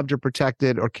feel loved or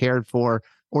protected or cared for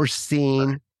or seen.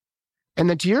 Right. And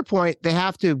then to your point, they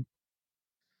have to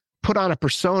put on a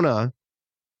persona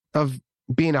of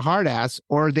being a hard ass,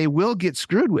 or they will get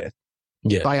screwed with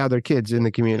by other kids in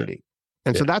the community.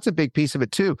 And so that's a big piece of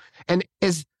it too. And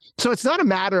so it's not a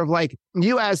matter of like,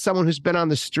 you as someone who's been on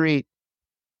the street,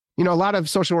 you know, a lot of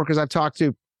social workers I've talked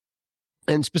to,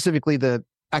 and specifically the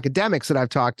academics that I've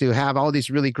talked to, have all these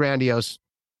really grandiose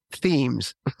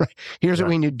themes. Here's what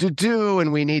we need to do.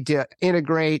 And we need to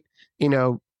integrate, you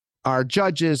know, our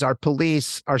judges, our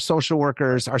police, our social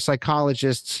workers, our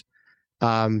psychologists,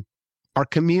 our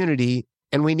community,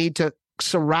 and we need to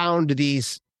surround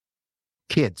these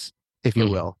kids, if you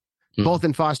will, both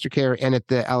in foster care and at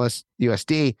the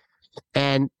LSUSD,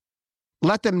 and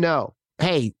let them know,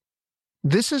 hey,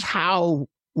 this is how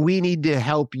we need to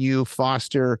help you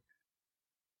foster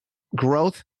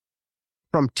growth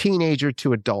from teenager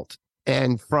to adult,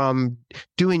 and from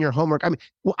doing your homework. I mean,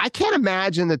 well, I can't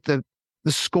imagine that the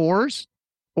scores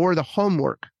or the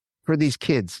homework for these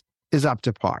kids is up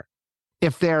to par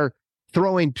if they're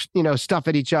throwing, you know, stuff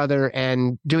at each other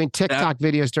and doing TikTok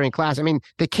videos during class. I mean,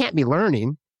 they can't be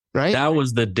learning, right? That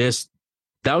was the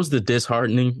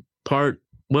disheartening part.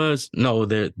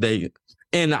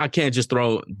 And I can't just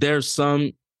there's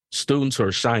some students who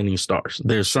are shining stars.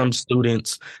 There's some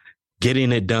students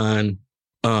getting it done,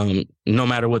 no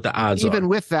matter what the odds are. Even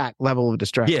with that level of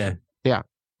distraction. Yeah.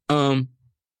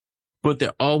 But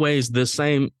they're always the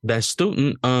same. That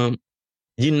student,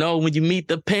 you know, when you meet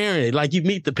the parent, like,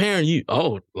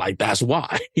 that's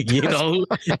why, you know,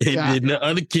 and the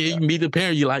other kid, you meet the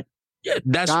parent, you're like, yeah,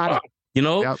 that's why, you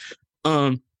know?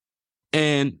 Yep.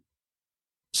 And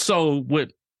so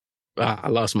I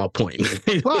lost my point.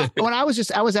 Well, what I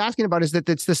was asking about is that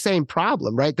it's the same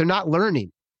problem, right? They're not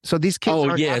learning. So these kids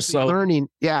aren't learning,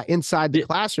 inside the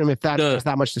classroom if there's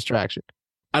that much distraction.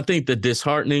 I think the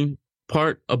disheartening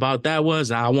part about that was,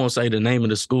 I won't say the name of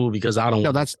the school because I don't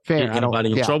that's fair. get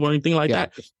anybody in trouble or anything like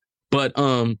that. But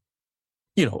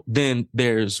you know, then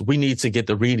we need to get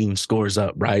the reading scores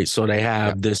up, right? So they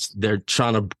have they're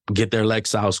trying to get their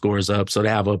Lexile scores up. So they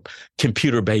have a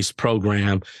computer-based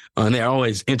program, and they're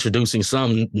always introducing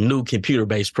some new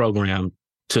computer-based program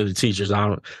to the teachers. I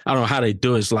don't know how they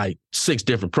do it. It's like 6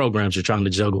 different programs you're trying to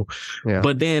juggle. Yeah.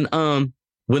 But then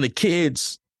when the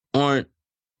kids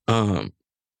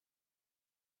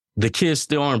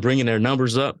still aren't bringing their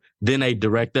numbers up, then they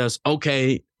direct us,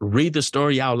 okay, read the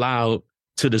story out loud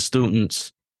to the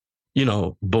students, you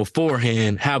know,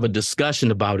 beforehand, have a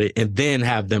discussion about it, and then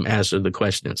have them answer the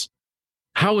questions.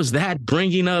 How is that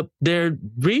bringing up their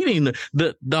reading?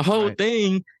 The whole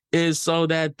thing is so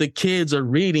that the kids are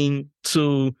reading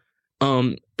to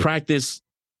practice,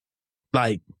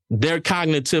 like, their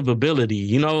cognitive ability,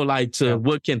 you know, like,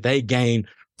 what can they gain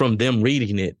from them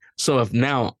reading it. So if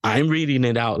now I'm reading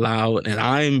it out loud and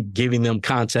I'm giving them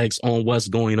context on what's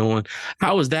going on,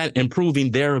 how is that improving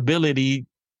their ability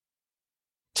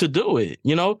to do it,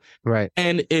 you know? Right.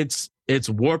 And it's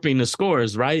warping the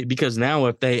scores, right? Because now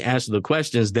if they answer the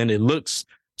questions, then it looks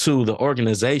to the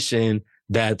organization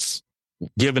that's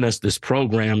giving us this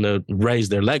program to raise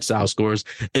their Lexile scores,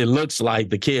 it looks like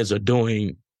the kids are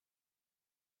doing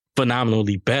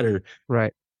phenomenally better.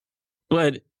 Right.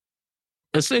 But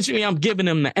essentially, I'm giving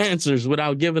them the answers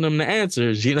without giving them the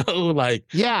answers, you know, like.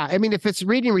 Yeah. I mean, if it's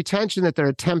reading retention that they're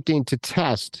attempting to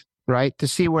test, right, to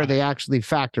see where they actually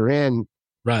factor in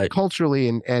culturally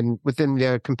and within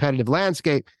the competitive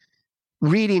landscape,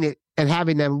 reading it and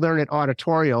having them learn it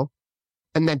auditorial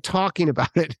and then talking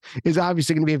about it is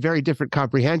obviously going to be a very different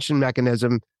comprehension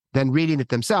mechanism than reading it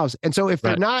themselves. And so if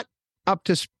they're not up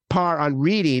to par on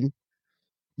reading,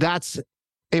 that's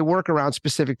a workaround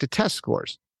specific to test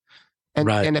scores.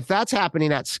 And if that's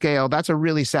happening at scale, that's a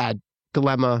really sad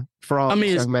dilemma for all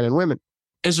young men and women.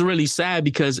 It's really sad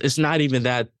because it's not even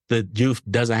that the youth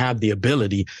doesn't have the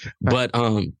ability, but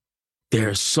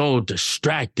they're so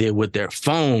distracted with their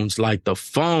phones. Like, the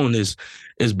phone is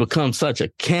become such a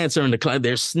cancer in the class.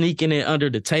 They're sneaking it under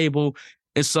the table.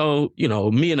 And so,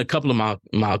 me and a couple of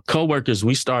my coworkers,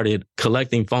 we started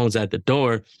collecting phones at the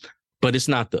door, but it's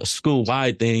not the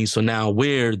school-wide thing. So now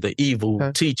we're the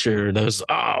evil teacher. There's,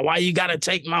 why you got to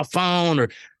take my phone? Or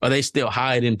are they still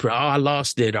hiding? I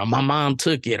lost it. Or my mom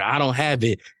took it. Or I don't have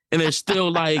it. And they're still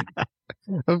like,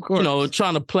 of course,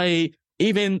 trying to play.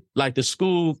 Even like the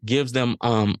school gives them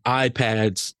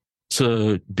iPads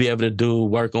to be able to do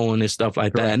work on and stuff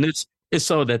like that. And it's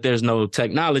so that there's no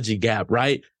technology gap,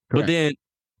 right? But then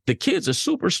the kids are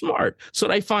super smart. So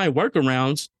they find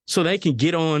workarounds so they can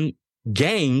get on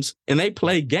games and they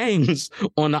play games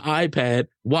on the iPad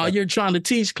while you're trying to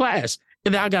teach class.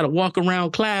 And then I got to walk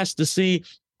around class to see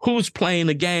who's playing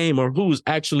the game or who's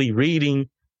actually reading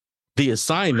the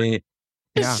assignment.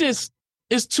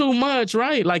 It's too much,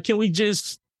 right? Like, can we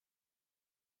just,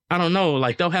 I don't know,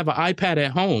 like they'll have an iPad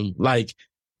at home. Like,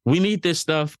 we need this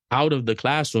stuff out of the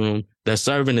classroom that's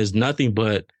serving as nothing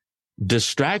but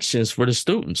distractions for the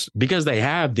students because they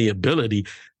have the ability.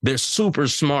 They're super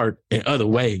smart in other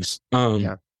ways. Oh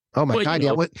my God.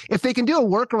 Yeah. If they can do a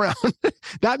workaround,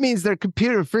 that means they're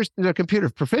computer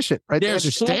proficient, right? They're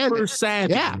super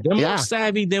savvy. Yeah. They're more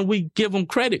savvy than we give them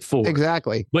credit for.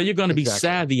 Exactly. But you're going to be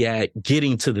savvy at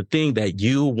getting to the thing that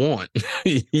you want,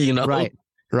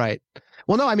 Right.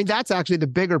 Well, no, I mean, that's actually the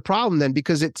bigger problem then,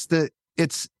 because it's the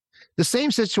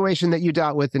same situation that you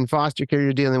dealt with in foster care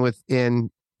you're dealing with in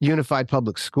unified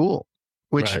public school,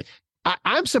 which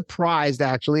I'm surprised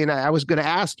actually. And I was going to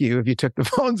ask you if you took the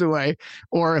phones away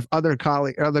or if other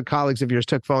colleagues of yours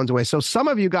took phones away. So some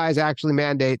of you guys actually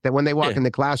mandate that when they walk in the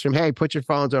classroom, hey, put your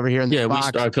phones over here in the box. We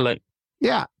start collecting.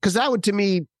 Yeah, because that would to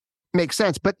me make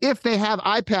sense. But if they have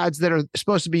iPads that are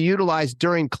supposed to be utilized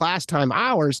during class time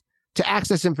hours to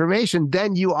access information,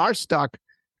 then you are stuck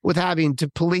with having to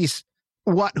police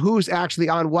who's actually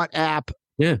on what app.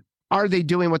 Yeah. Are they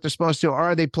doing what they're supposed to? Or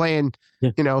are they playing,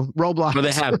 Roblox? Or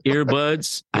they have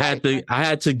earbuds. I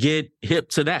had to get hip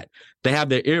to that. They have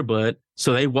their earbud.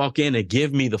 So they walk in and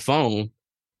give me the phone,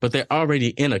 but they're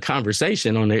already in a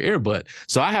conversation on their earbud.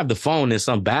 So I have the phone in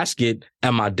some basket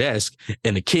at my desk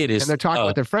and the kid is. And they're talking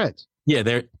with their friends. Yeah.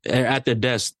 They're at their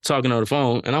desk talking on the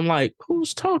phone. And I'm like,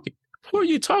 who's talking? Who are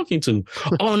you talking to?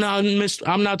 Oh, no, mister,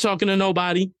 I'm not talking to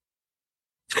nobody.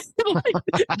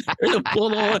 In a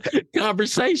full-on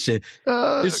conversation.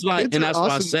 It's like, and that's awesome.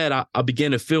 Why I said I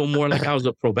began to feel more like I was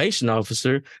a probation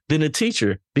officer than a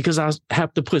teacher because I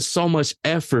have to put so much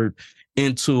effort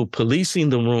into policing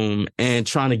the room and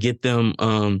trying to get them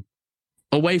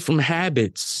away from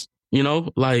habits,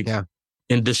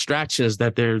 and distractions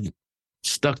that they're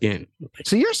stuck in.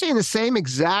 So you're saying the same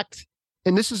exact,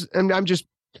 and I'm just,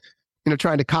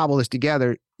 trying to cobble this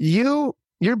together.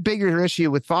 Your bigger issue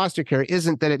with foster care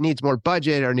isn't that it needs more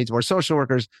budget or needs more social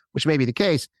workers, which may be the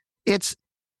case. There's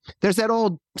that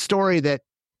old story that,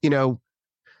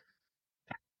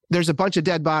 there's a bunch of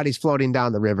dead bodies floating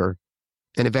down the river.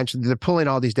 And eventually they're pulling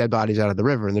all these dead bodies out of the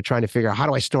river and they're trying to figure out, how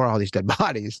do I store all these dead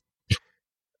bodies?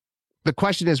 The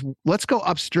question is, let's go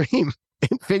upstream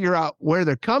and figure out where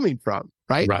they're coming from,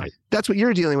 right? Right. That's what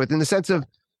you're dealing with in the sense of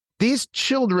these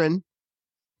children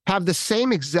have the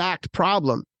same exact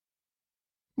problem,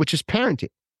 which is parenting.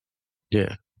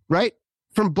 Yeah. Right?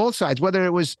 From both sides,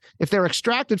 if they're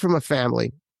extracted from a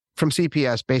family, from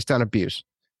CPS based on abuse,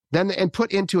 and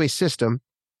put into a system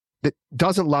that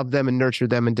doesn't love them and nurture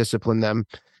them and discipline them,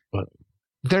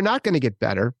 they're not going to get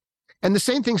better. And the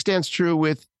same thing stands true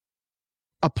with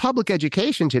a public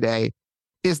education today,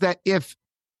 is that if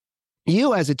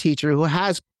you as a teacher who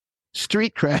has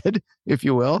street cred, if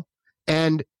you will,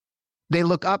 and they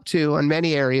look up to in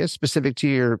many areas specific to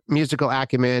your musical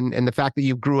acumen and the fact that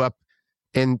you grew up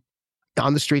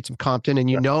on the streets of Compton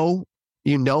and you know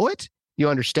it, you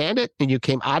understand it, and you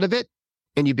came out of it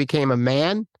and you became a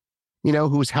man,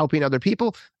 who's helping other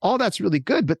people. All that's really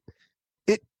good, but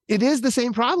it is the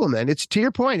same problem. And it's, to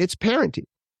your point, it's parenting.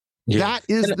 Yeah. That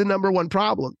is the number one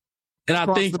problem. And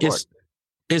I think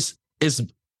it's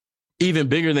even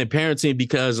bigger than parenting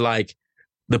because like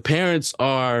the parents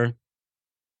are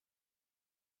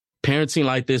parenting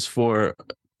like this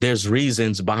there's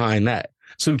reasons behind that.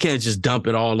 So we can't just dump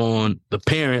it all on the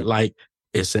parent. Like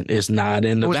it's not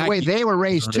in the way they were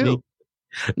raised too. I mean?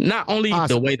 Not only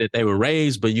the way that they were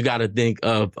raised, but you got to think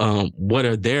of what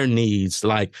are their needs.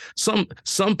 Like some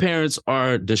parents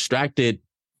are distracted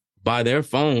by their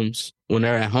phones when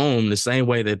they're at home, the same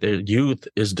way that their youth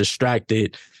is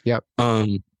distracted. Yep.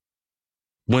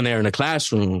 When they're in a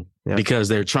classroom because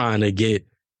they're trying to get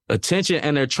attention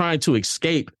and they're trying to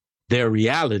escape their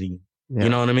reality. You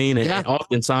know what I mean? And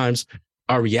oftentimes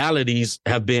our realities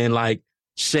have been like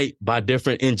shaped by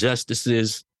different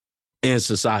injustices in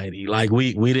society. Like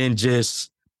we didn't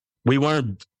just we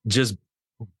weren't just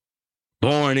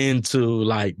born into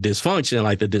like dysfunction.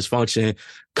 Like the dysfunction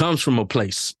comes from a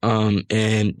place.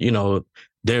 And you know,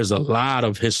 there's a lot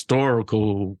of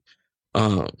historical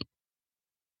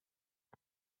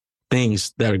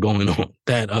things that are going on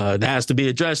that has to be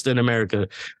addressed in America.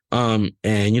 And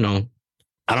you know,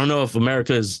 I don't know if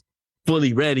America is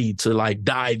fully ready to like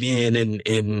dive in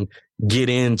and get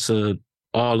into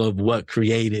all of what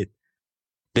created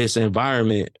this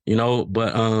environment, you know,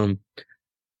 but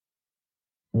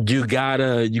you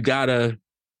gotta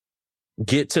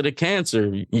get to the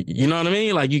cancer. You know what I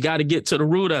mean? Like you gotta get to the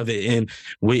root of it. And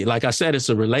we, like I said, it's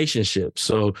a relationship.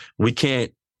 So we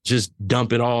can't just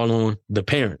dump it all on the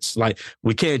parents. Like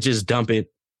we can't just dump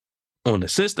it on the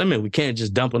system, and we can't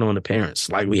just dump it on the parents.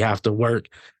 Like we have to work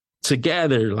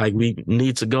together. Like we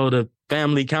need to go to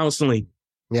family counseling.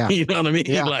 Yeah. You know what I mean?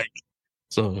 Yeah. Like,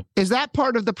 so is that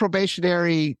part of the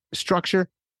probationary structure?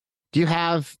 Do you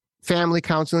have family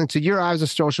counseling? So you're, as a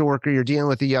social worker, you're dealing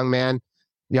with a young man,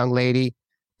 young lady,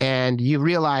 and you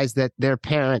realize that their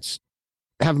parents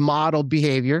have modeled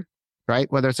behavior,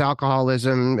 right? Whether it's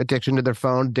alcoholism, addiction to their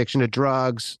phone, addiction to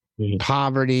drugs,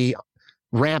 poverty,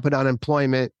 rampant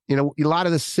unemployment, you know, a lot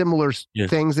of the similar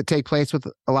things that take place with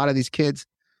a lot of these kids.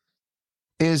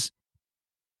 Is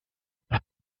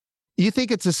you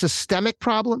think it's a systemic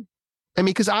problem? I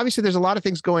mean, because obviously there's a lot of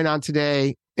things going on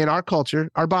today in our culture.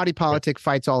 Our body politic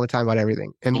fights all the time about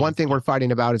everything. And one thing we're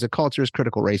fighting about as a culture is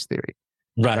critical race theory.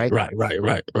 Right.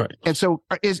 And so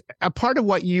is a part of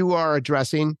what you are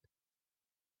addressing,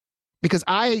 because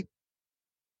I've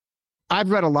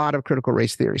read a lot of critical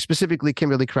race theory, specifically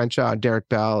Kimberly Crenshaw, Derek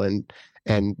Bell,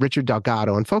 and Richard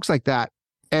Delgado, and folks like that.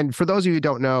 And for those of you who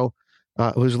don't know,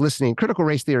 who's listening, critical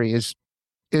race theory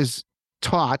is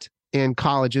taught in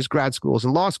colleges, grad schools,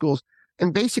 and law schools,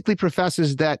 and basically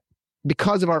professes that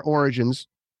because of our origins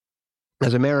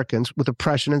as Americans with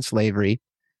oppression and slavery,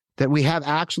 that we have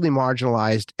actually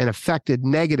marginalized and affected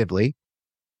negatively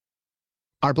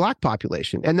our Black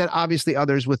population. And then obviously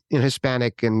others with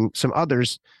Hispanic and some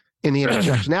others in the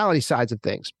intersectionality sides of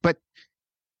things. But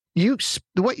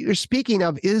what you're speaking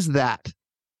of is that.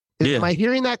 Am I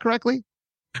hearing that correctly?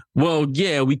 Well,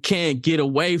 yeah, we can't get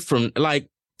away from, like,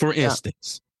 for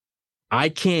instance, I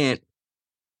can't,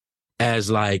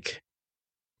 as like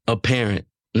a parent,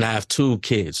 and I have two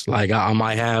kids. Like I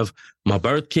might have my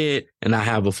birth kid and I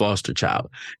have a foster child.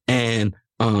 And,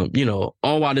 you know,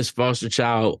 all while this foster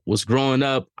child was growing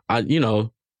up, I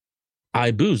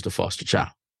abused the foster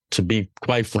child, to be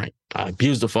quite frank. I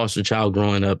abused the foster child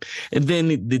growing up. And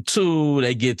then the two,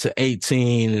 they get to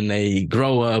 18 and they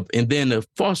grow up. And then the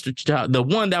foster child, the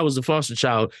one that was the foster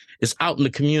child, is out in the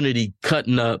community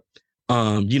cutting up.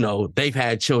 You know, they've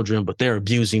had children, but they're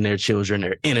abusing their children.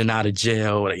 They're in and out of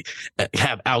jail. They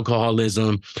have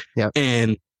alcoholism. Yep.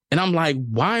 And I'm like,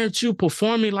 why aren't you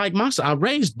performing like my son? I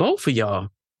raised both of y'all.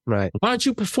 Right. Why aren't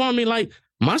you performing like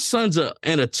my son's an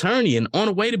attorney and on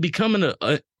the way to becoming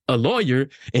a lawyer,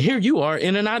 and here you are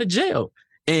in and out of jail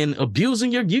and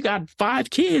abusing you got 5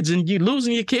 kids and you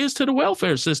losing your kids to the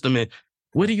welfare system. And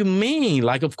what do you mean?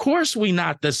 Like, of course we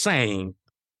not the same.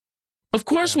 Of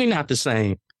course we not the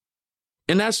same.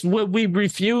 And that's what we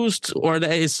refused, or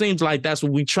that it seems like that's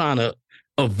what we're trying to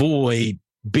avoid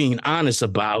being honest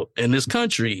about in this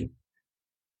country.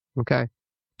 Okay.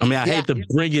 I mean, I hate to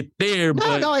bring it there,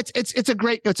 but no,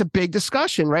 it's a big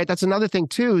discussion, right? That's another thing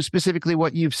too, specifically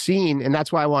what you've seen. And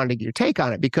that's why I wanted to get your take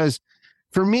on it, because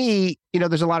for me, you know,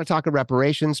 there's a lot of talk of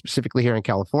reparations, specifically here in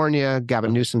California.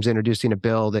 Gavin Newsom's introducing a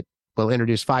bill that will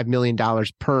introduce $5 million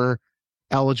per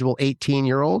eligible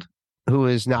 18-year-old who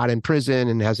is not in prison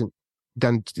and hasn't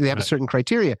done, they have a certain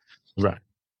criteria. Right.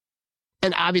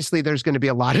 And obviously there's going to be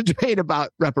a lot of debate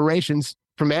about reparations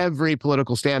from every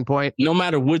political standpoint. No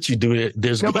matter what you do,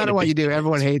 there's no matter what you do,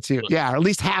 everyone hates you. Yeah, or at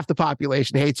least half the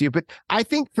population hates you. But I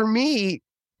think for me,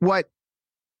 what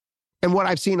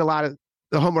I've seen, a lot of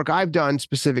the homework I've done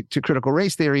specific to critical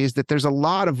race theory, is that there's a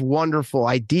lot of wonderful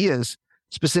ideas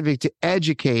specific to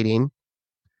educating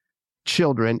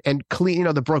children and clean, you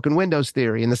know, the broken windows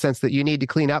theory, in the sense that you need to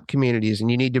clean up communities and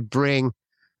you need to bring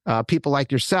people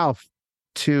like yourself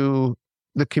to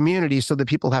the community so that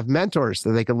people have mentors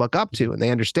that they can look up to and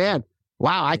they understand,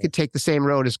 wow, I could take the same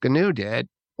road as GaKnew did,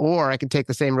 or I can take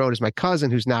the same road as my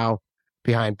cousin who's now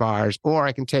behind bars, or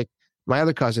I can take my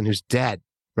other cousin who's dead,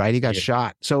 right? He got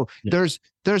shot. So there's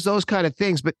those kind of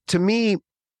things. But to me,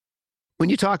 when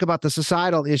you talk about the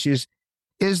societal issues,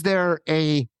 is there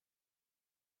anything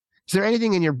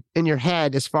in your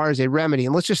head as far as a remedy?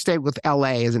 And let's just stay with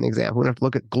LA as an example. We don't have to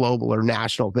look at global or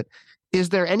national, but is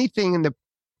there anything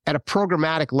at a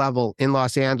programmatic level in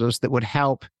Los Angeles that would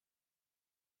help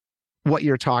what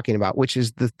you're talking about, which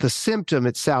is the symptom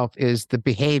itself is the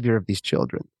behavior of these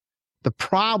children. The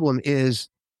problem is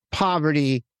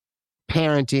poverty,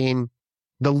 parenting,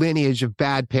 the lineage of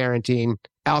bad parenting,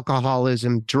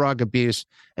 alcoholism, drug abuse.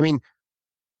 I mean,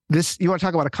 you want to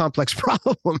talk about a complex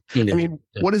problem. Yeah. I mean,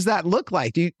 what does that look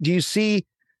like? Do you see,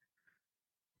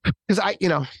 because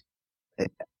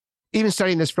even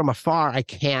studying this from afar, I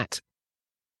can't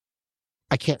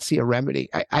see a remedy.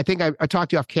 I think I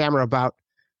talked to you off camera about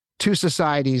two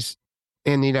societies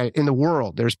in the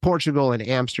world. There's Portugal and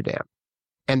Amsterdam,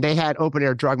 and they had open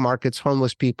air drug markets,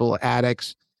 homeless people,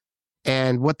 addicts.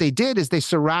 And what they did is they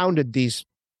surrounded these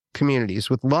communities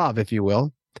with love, if you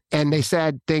will. And they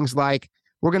said things like,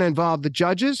 we're going to involve the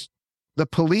judges, the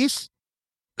police,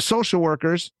 social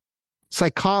workers,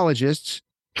 psychologists,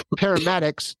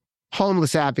 paramedics,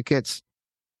 homeless advocates,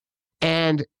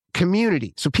 and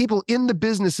community. So people in the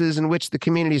businesses in which the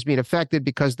community is being affected,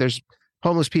 because there's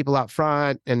homeless people out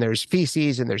front, and there's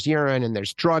feces, and there's urine, and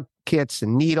there's drug kits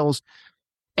and needles.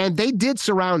 And they did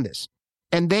surround this.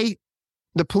 And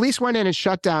the police went in and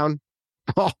shut down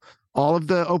all of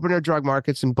the open air drug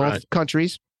markets in both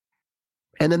countries.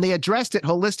 And then they addressed it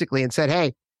holistically and said,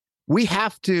 hey,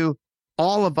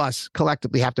 all of us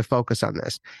collectively have to focus on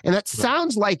this. And that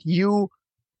sounds like you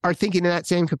are thinking in that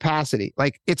same capacity.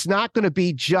 Like, it's not going to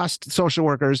be just social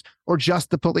workers or just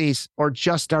the police or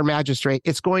just our magistrate.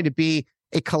 It's going to be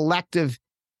a collective,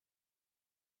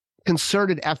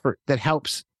 concerted effort that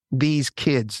helps these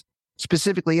kids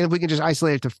specifically. And if we can just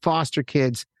isolate it to foster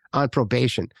kids on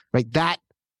probation, right?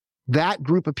 That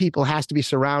group of people has to be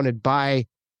surrounded by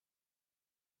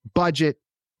budget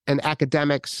and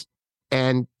academics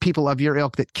and people of your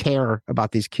ilk that care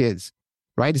about these kids,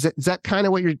 right? Is that kind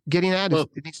of what you're getting at? Well,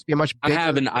 it needs to be a much bigger... I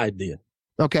have an idea.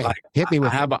 Okay, hit me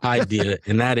with I have an idea,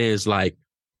 and that is like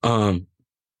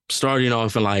starting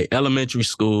off in like elementary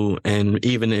school and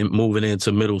even moving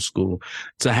into middle school,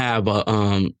 to have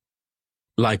a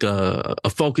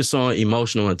focus on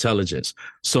emotional intelligence.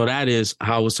 So that is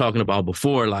how I was talking about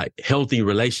before, like healthy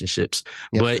relationships.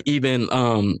 Yes. But even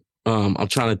I'm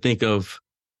trying to think of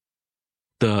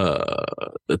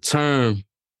the term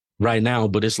right now,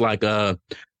 but it's like a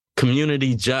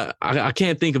community I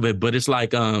can't think of it, but it's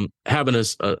like having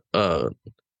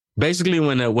basically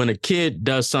when a kid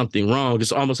does something wrong,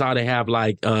 it's almost how they have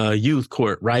like a youth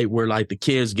court, right, where like the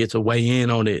kids get to weigh in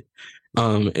on it.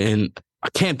 And I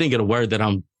can't think of the word that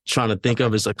I'm trying to think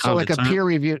of. It's a so like a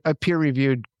peer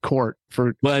reviewed court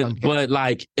for. But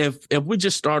like if we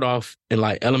just start off in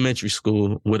like elementary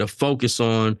school with a focus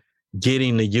on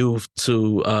getting the youth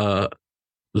to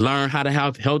learn how to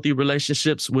have healthy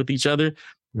relationships with each other,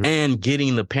 and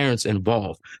getting the parents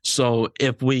involved. So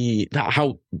if at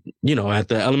the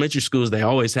elementary schools, they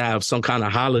always have some kind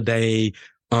of holiday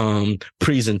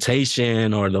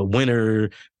presentation or the winter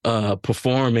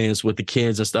performance with the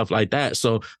kids and stuff like that.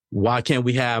 So why can't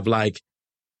we have like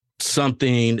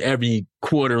something every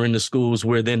quarter in the schools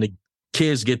where then the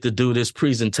kids get to do this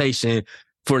presentation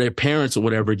for their parents or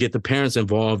whatever, get the parents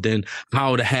involved in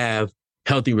how to have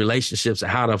healthy relationships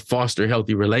and how to foster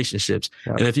healthy relationships.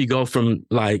 Yeah. And if you go from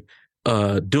like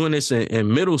doing this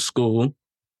in middle school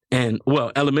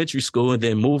elementary school, and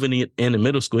then moving it into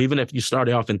middle school, even if you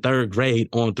started off in third grade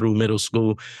on through middle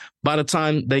school, by the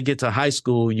time they get to high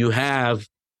school, you have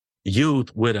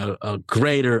youth with a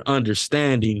greater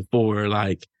understanding for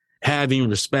like having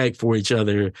respect for each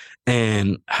other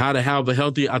and how to have a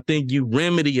healthy, I think you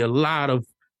remedy a lot of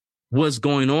what's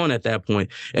going on at that point.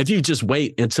 If you just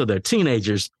wait until they're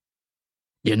teenagers,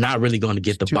 you're not really going to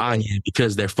get the buy-in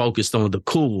because they're focused on the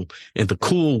cool, and the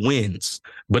cool wins.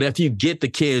 But if you get the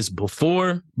kids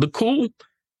before the cool,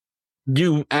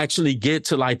 you actually get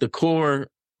to like the core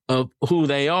of who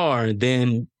they are. And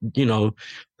then,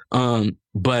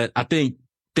 but I think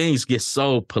things get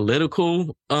so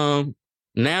political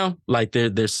now, like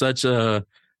there's such a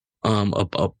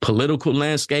political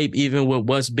landscape, even with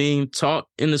what's being taught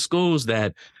in the schools,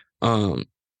 that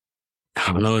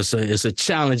I don't know, it's a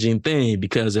challenging thing,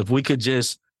 because if we could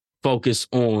just focus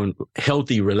on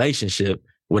healthy relationship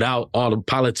without all the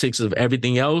politics of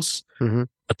everything else, I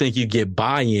think you get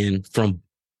buy-in from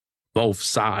both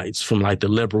sides, from like the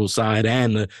liberal side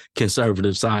and the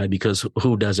conservative side, because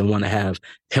who doesn't want to have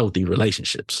healthy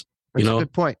relationships? That's a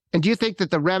good point. And do you think that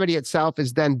the remedy itself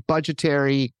is then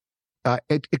budgetary,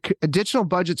 additional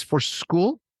budgets for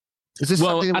school? Is this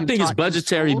something that I think it's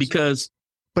budgetary because...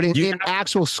 But in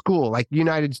actual school, like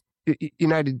United. In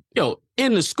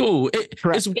the school,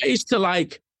 it's ways to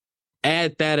like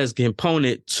add that as a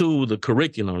component to the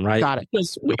curriculum, right? Got it.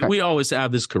 Because we always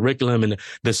have this curriculum and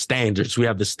the standards. We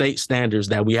have the state standards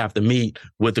that we have to meet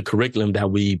with the curriculum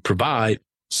that we provide.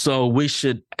 So we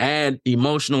should add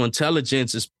emotional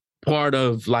intelligence as part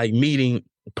of like meeting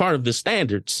part of the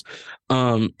standards,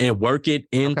 and work it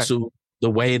into the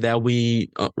way that we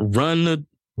run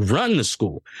the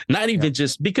school. Not even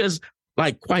just because,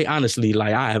 like, quite honestly,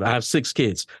 like I have 6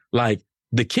 kids. Like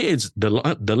the kids, the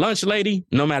lunch lady,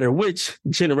 no matter which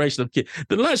generation of kid,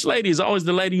 the lunch lady is always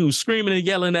the lady who's screaming and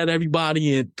yelling at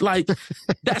everybody, and like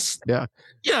that's I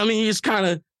mean, it's kind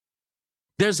of,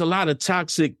 there's a lot of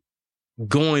toxic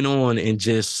going on, and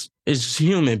just it's just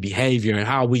human behavior and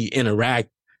how we interact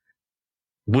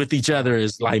with each other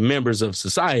as like members of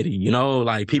society. You know,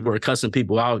 like people are cussing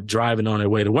people out driving on their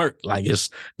way to work. Like it's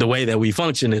the way that we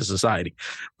function in society.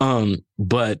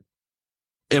 But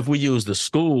if we use the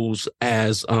schools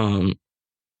as a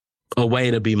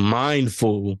way to be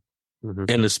mindful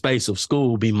in the space of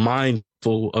school, be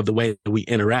mindful of the way that we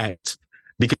interact,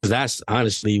 because that's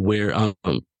honestly where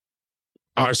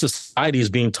our society is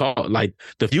being taught. Like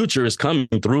the future is coming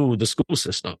through the school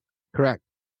system. Correct.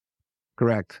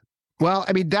 Well,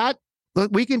 I mean,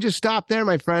 we can just stop there,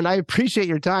 my friend. I appreciate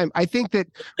your time. I think that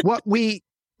what we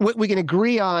can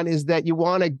agree on is that you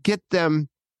want to get them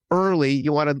early.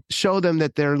 You want to show them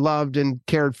that they're loved and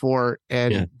cared for,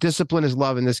 and discipline is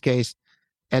love in this case,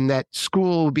 and that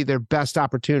school will be their best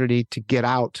opportunity to get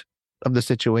out of the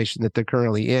situation that they're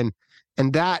currently in.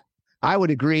 And that, I would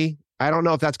agree. I don't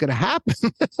know if that's going to happen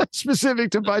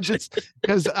specific to budgets,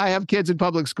 because I have kids in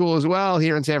public school as well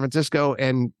here in San Francisco.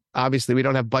 And obviously we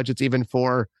don't have budgets even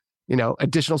for,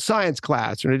 additional science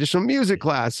class or an additional music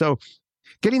class. So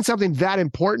getting something that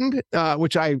important,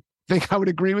 which I think I would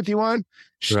agree with you on,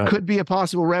 could be a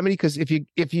possible remedy. Because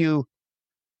if you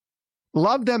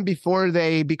love them before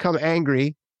they become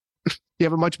angry, you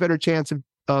have a much better chance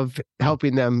of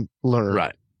helping them learn.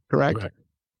 Right. Correct?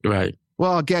 Right.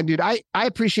 Well, again, dude, I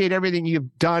appreciate everything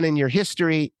you've done in your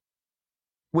history.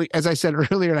 As I said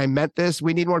earlier, and I meant this,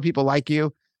 we need more people like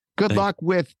you. Good luck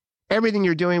with everything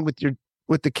you're doing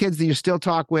with the kids that you still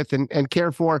talk with and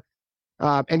care for.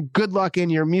 And good luck in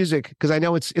your music, because I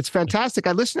know it's fantastic.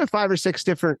 I listened to 5 or 6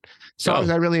 different songs.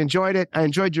 I really enjoyed it. I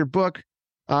enjoyed your book.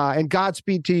 And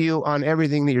Godspeed to you on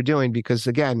everything that you're doing, because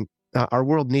again, our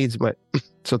world needs it.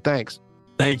 So thanks.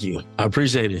 Thank you. I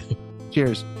appreciate it.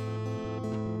 Cheers.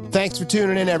 Thanks for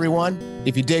tuning in, everyone.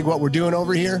 If you dig what we're doing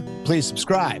over here, please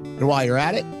subscribe. And while you're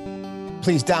at it,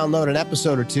 please download an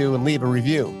episode or 2 and leave a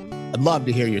review. I'd love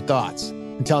to hear your thoughts.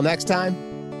 Until next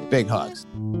time, big hugs.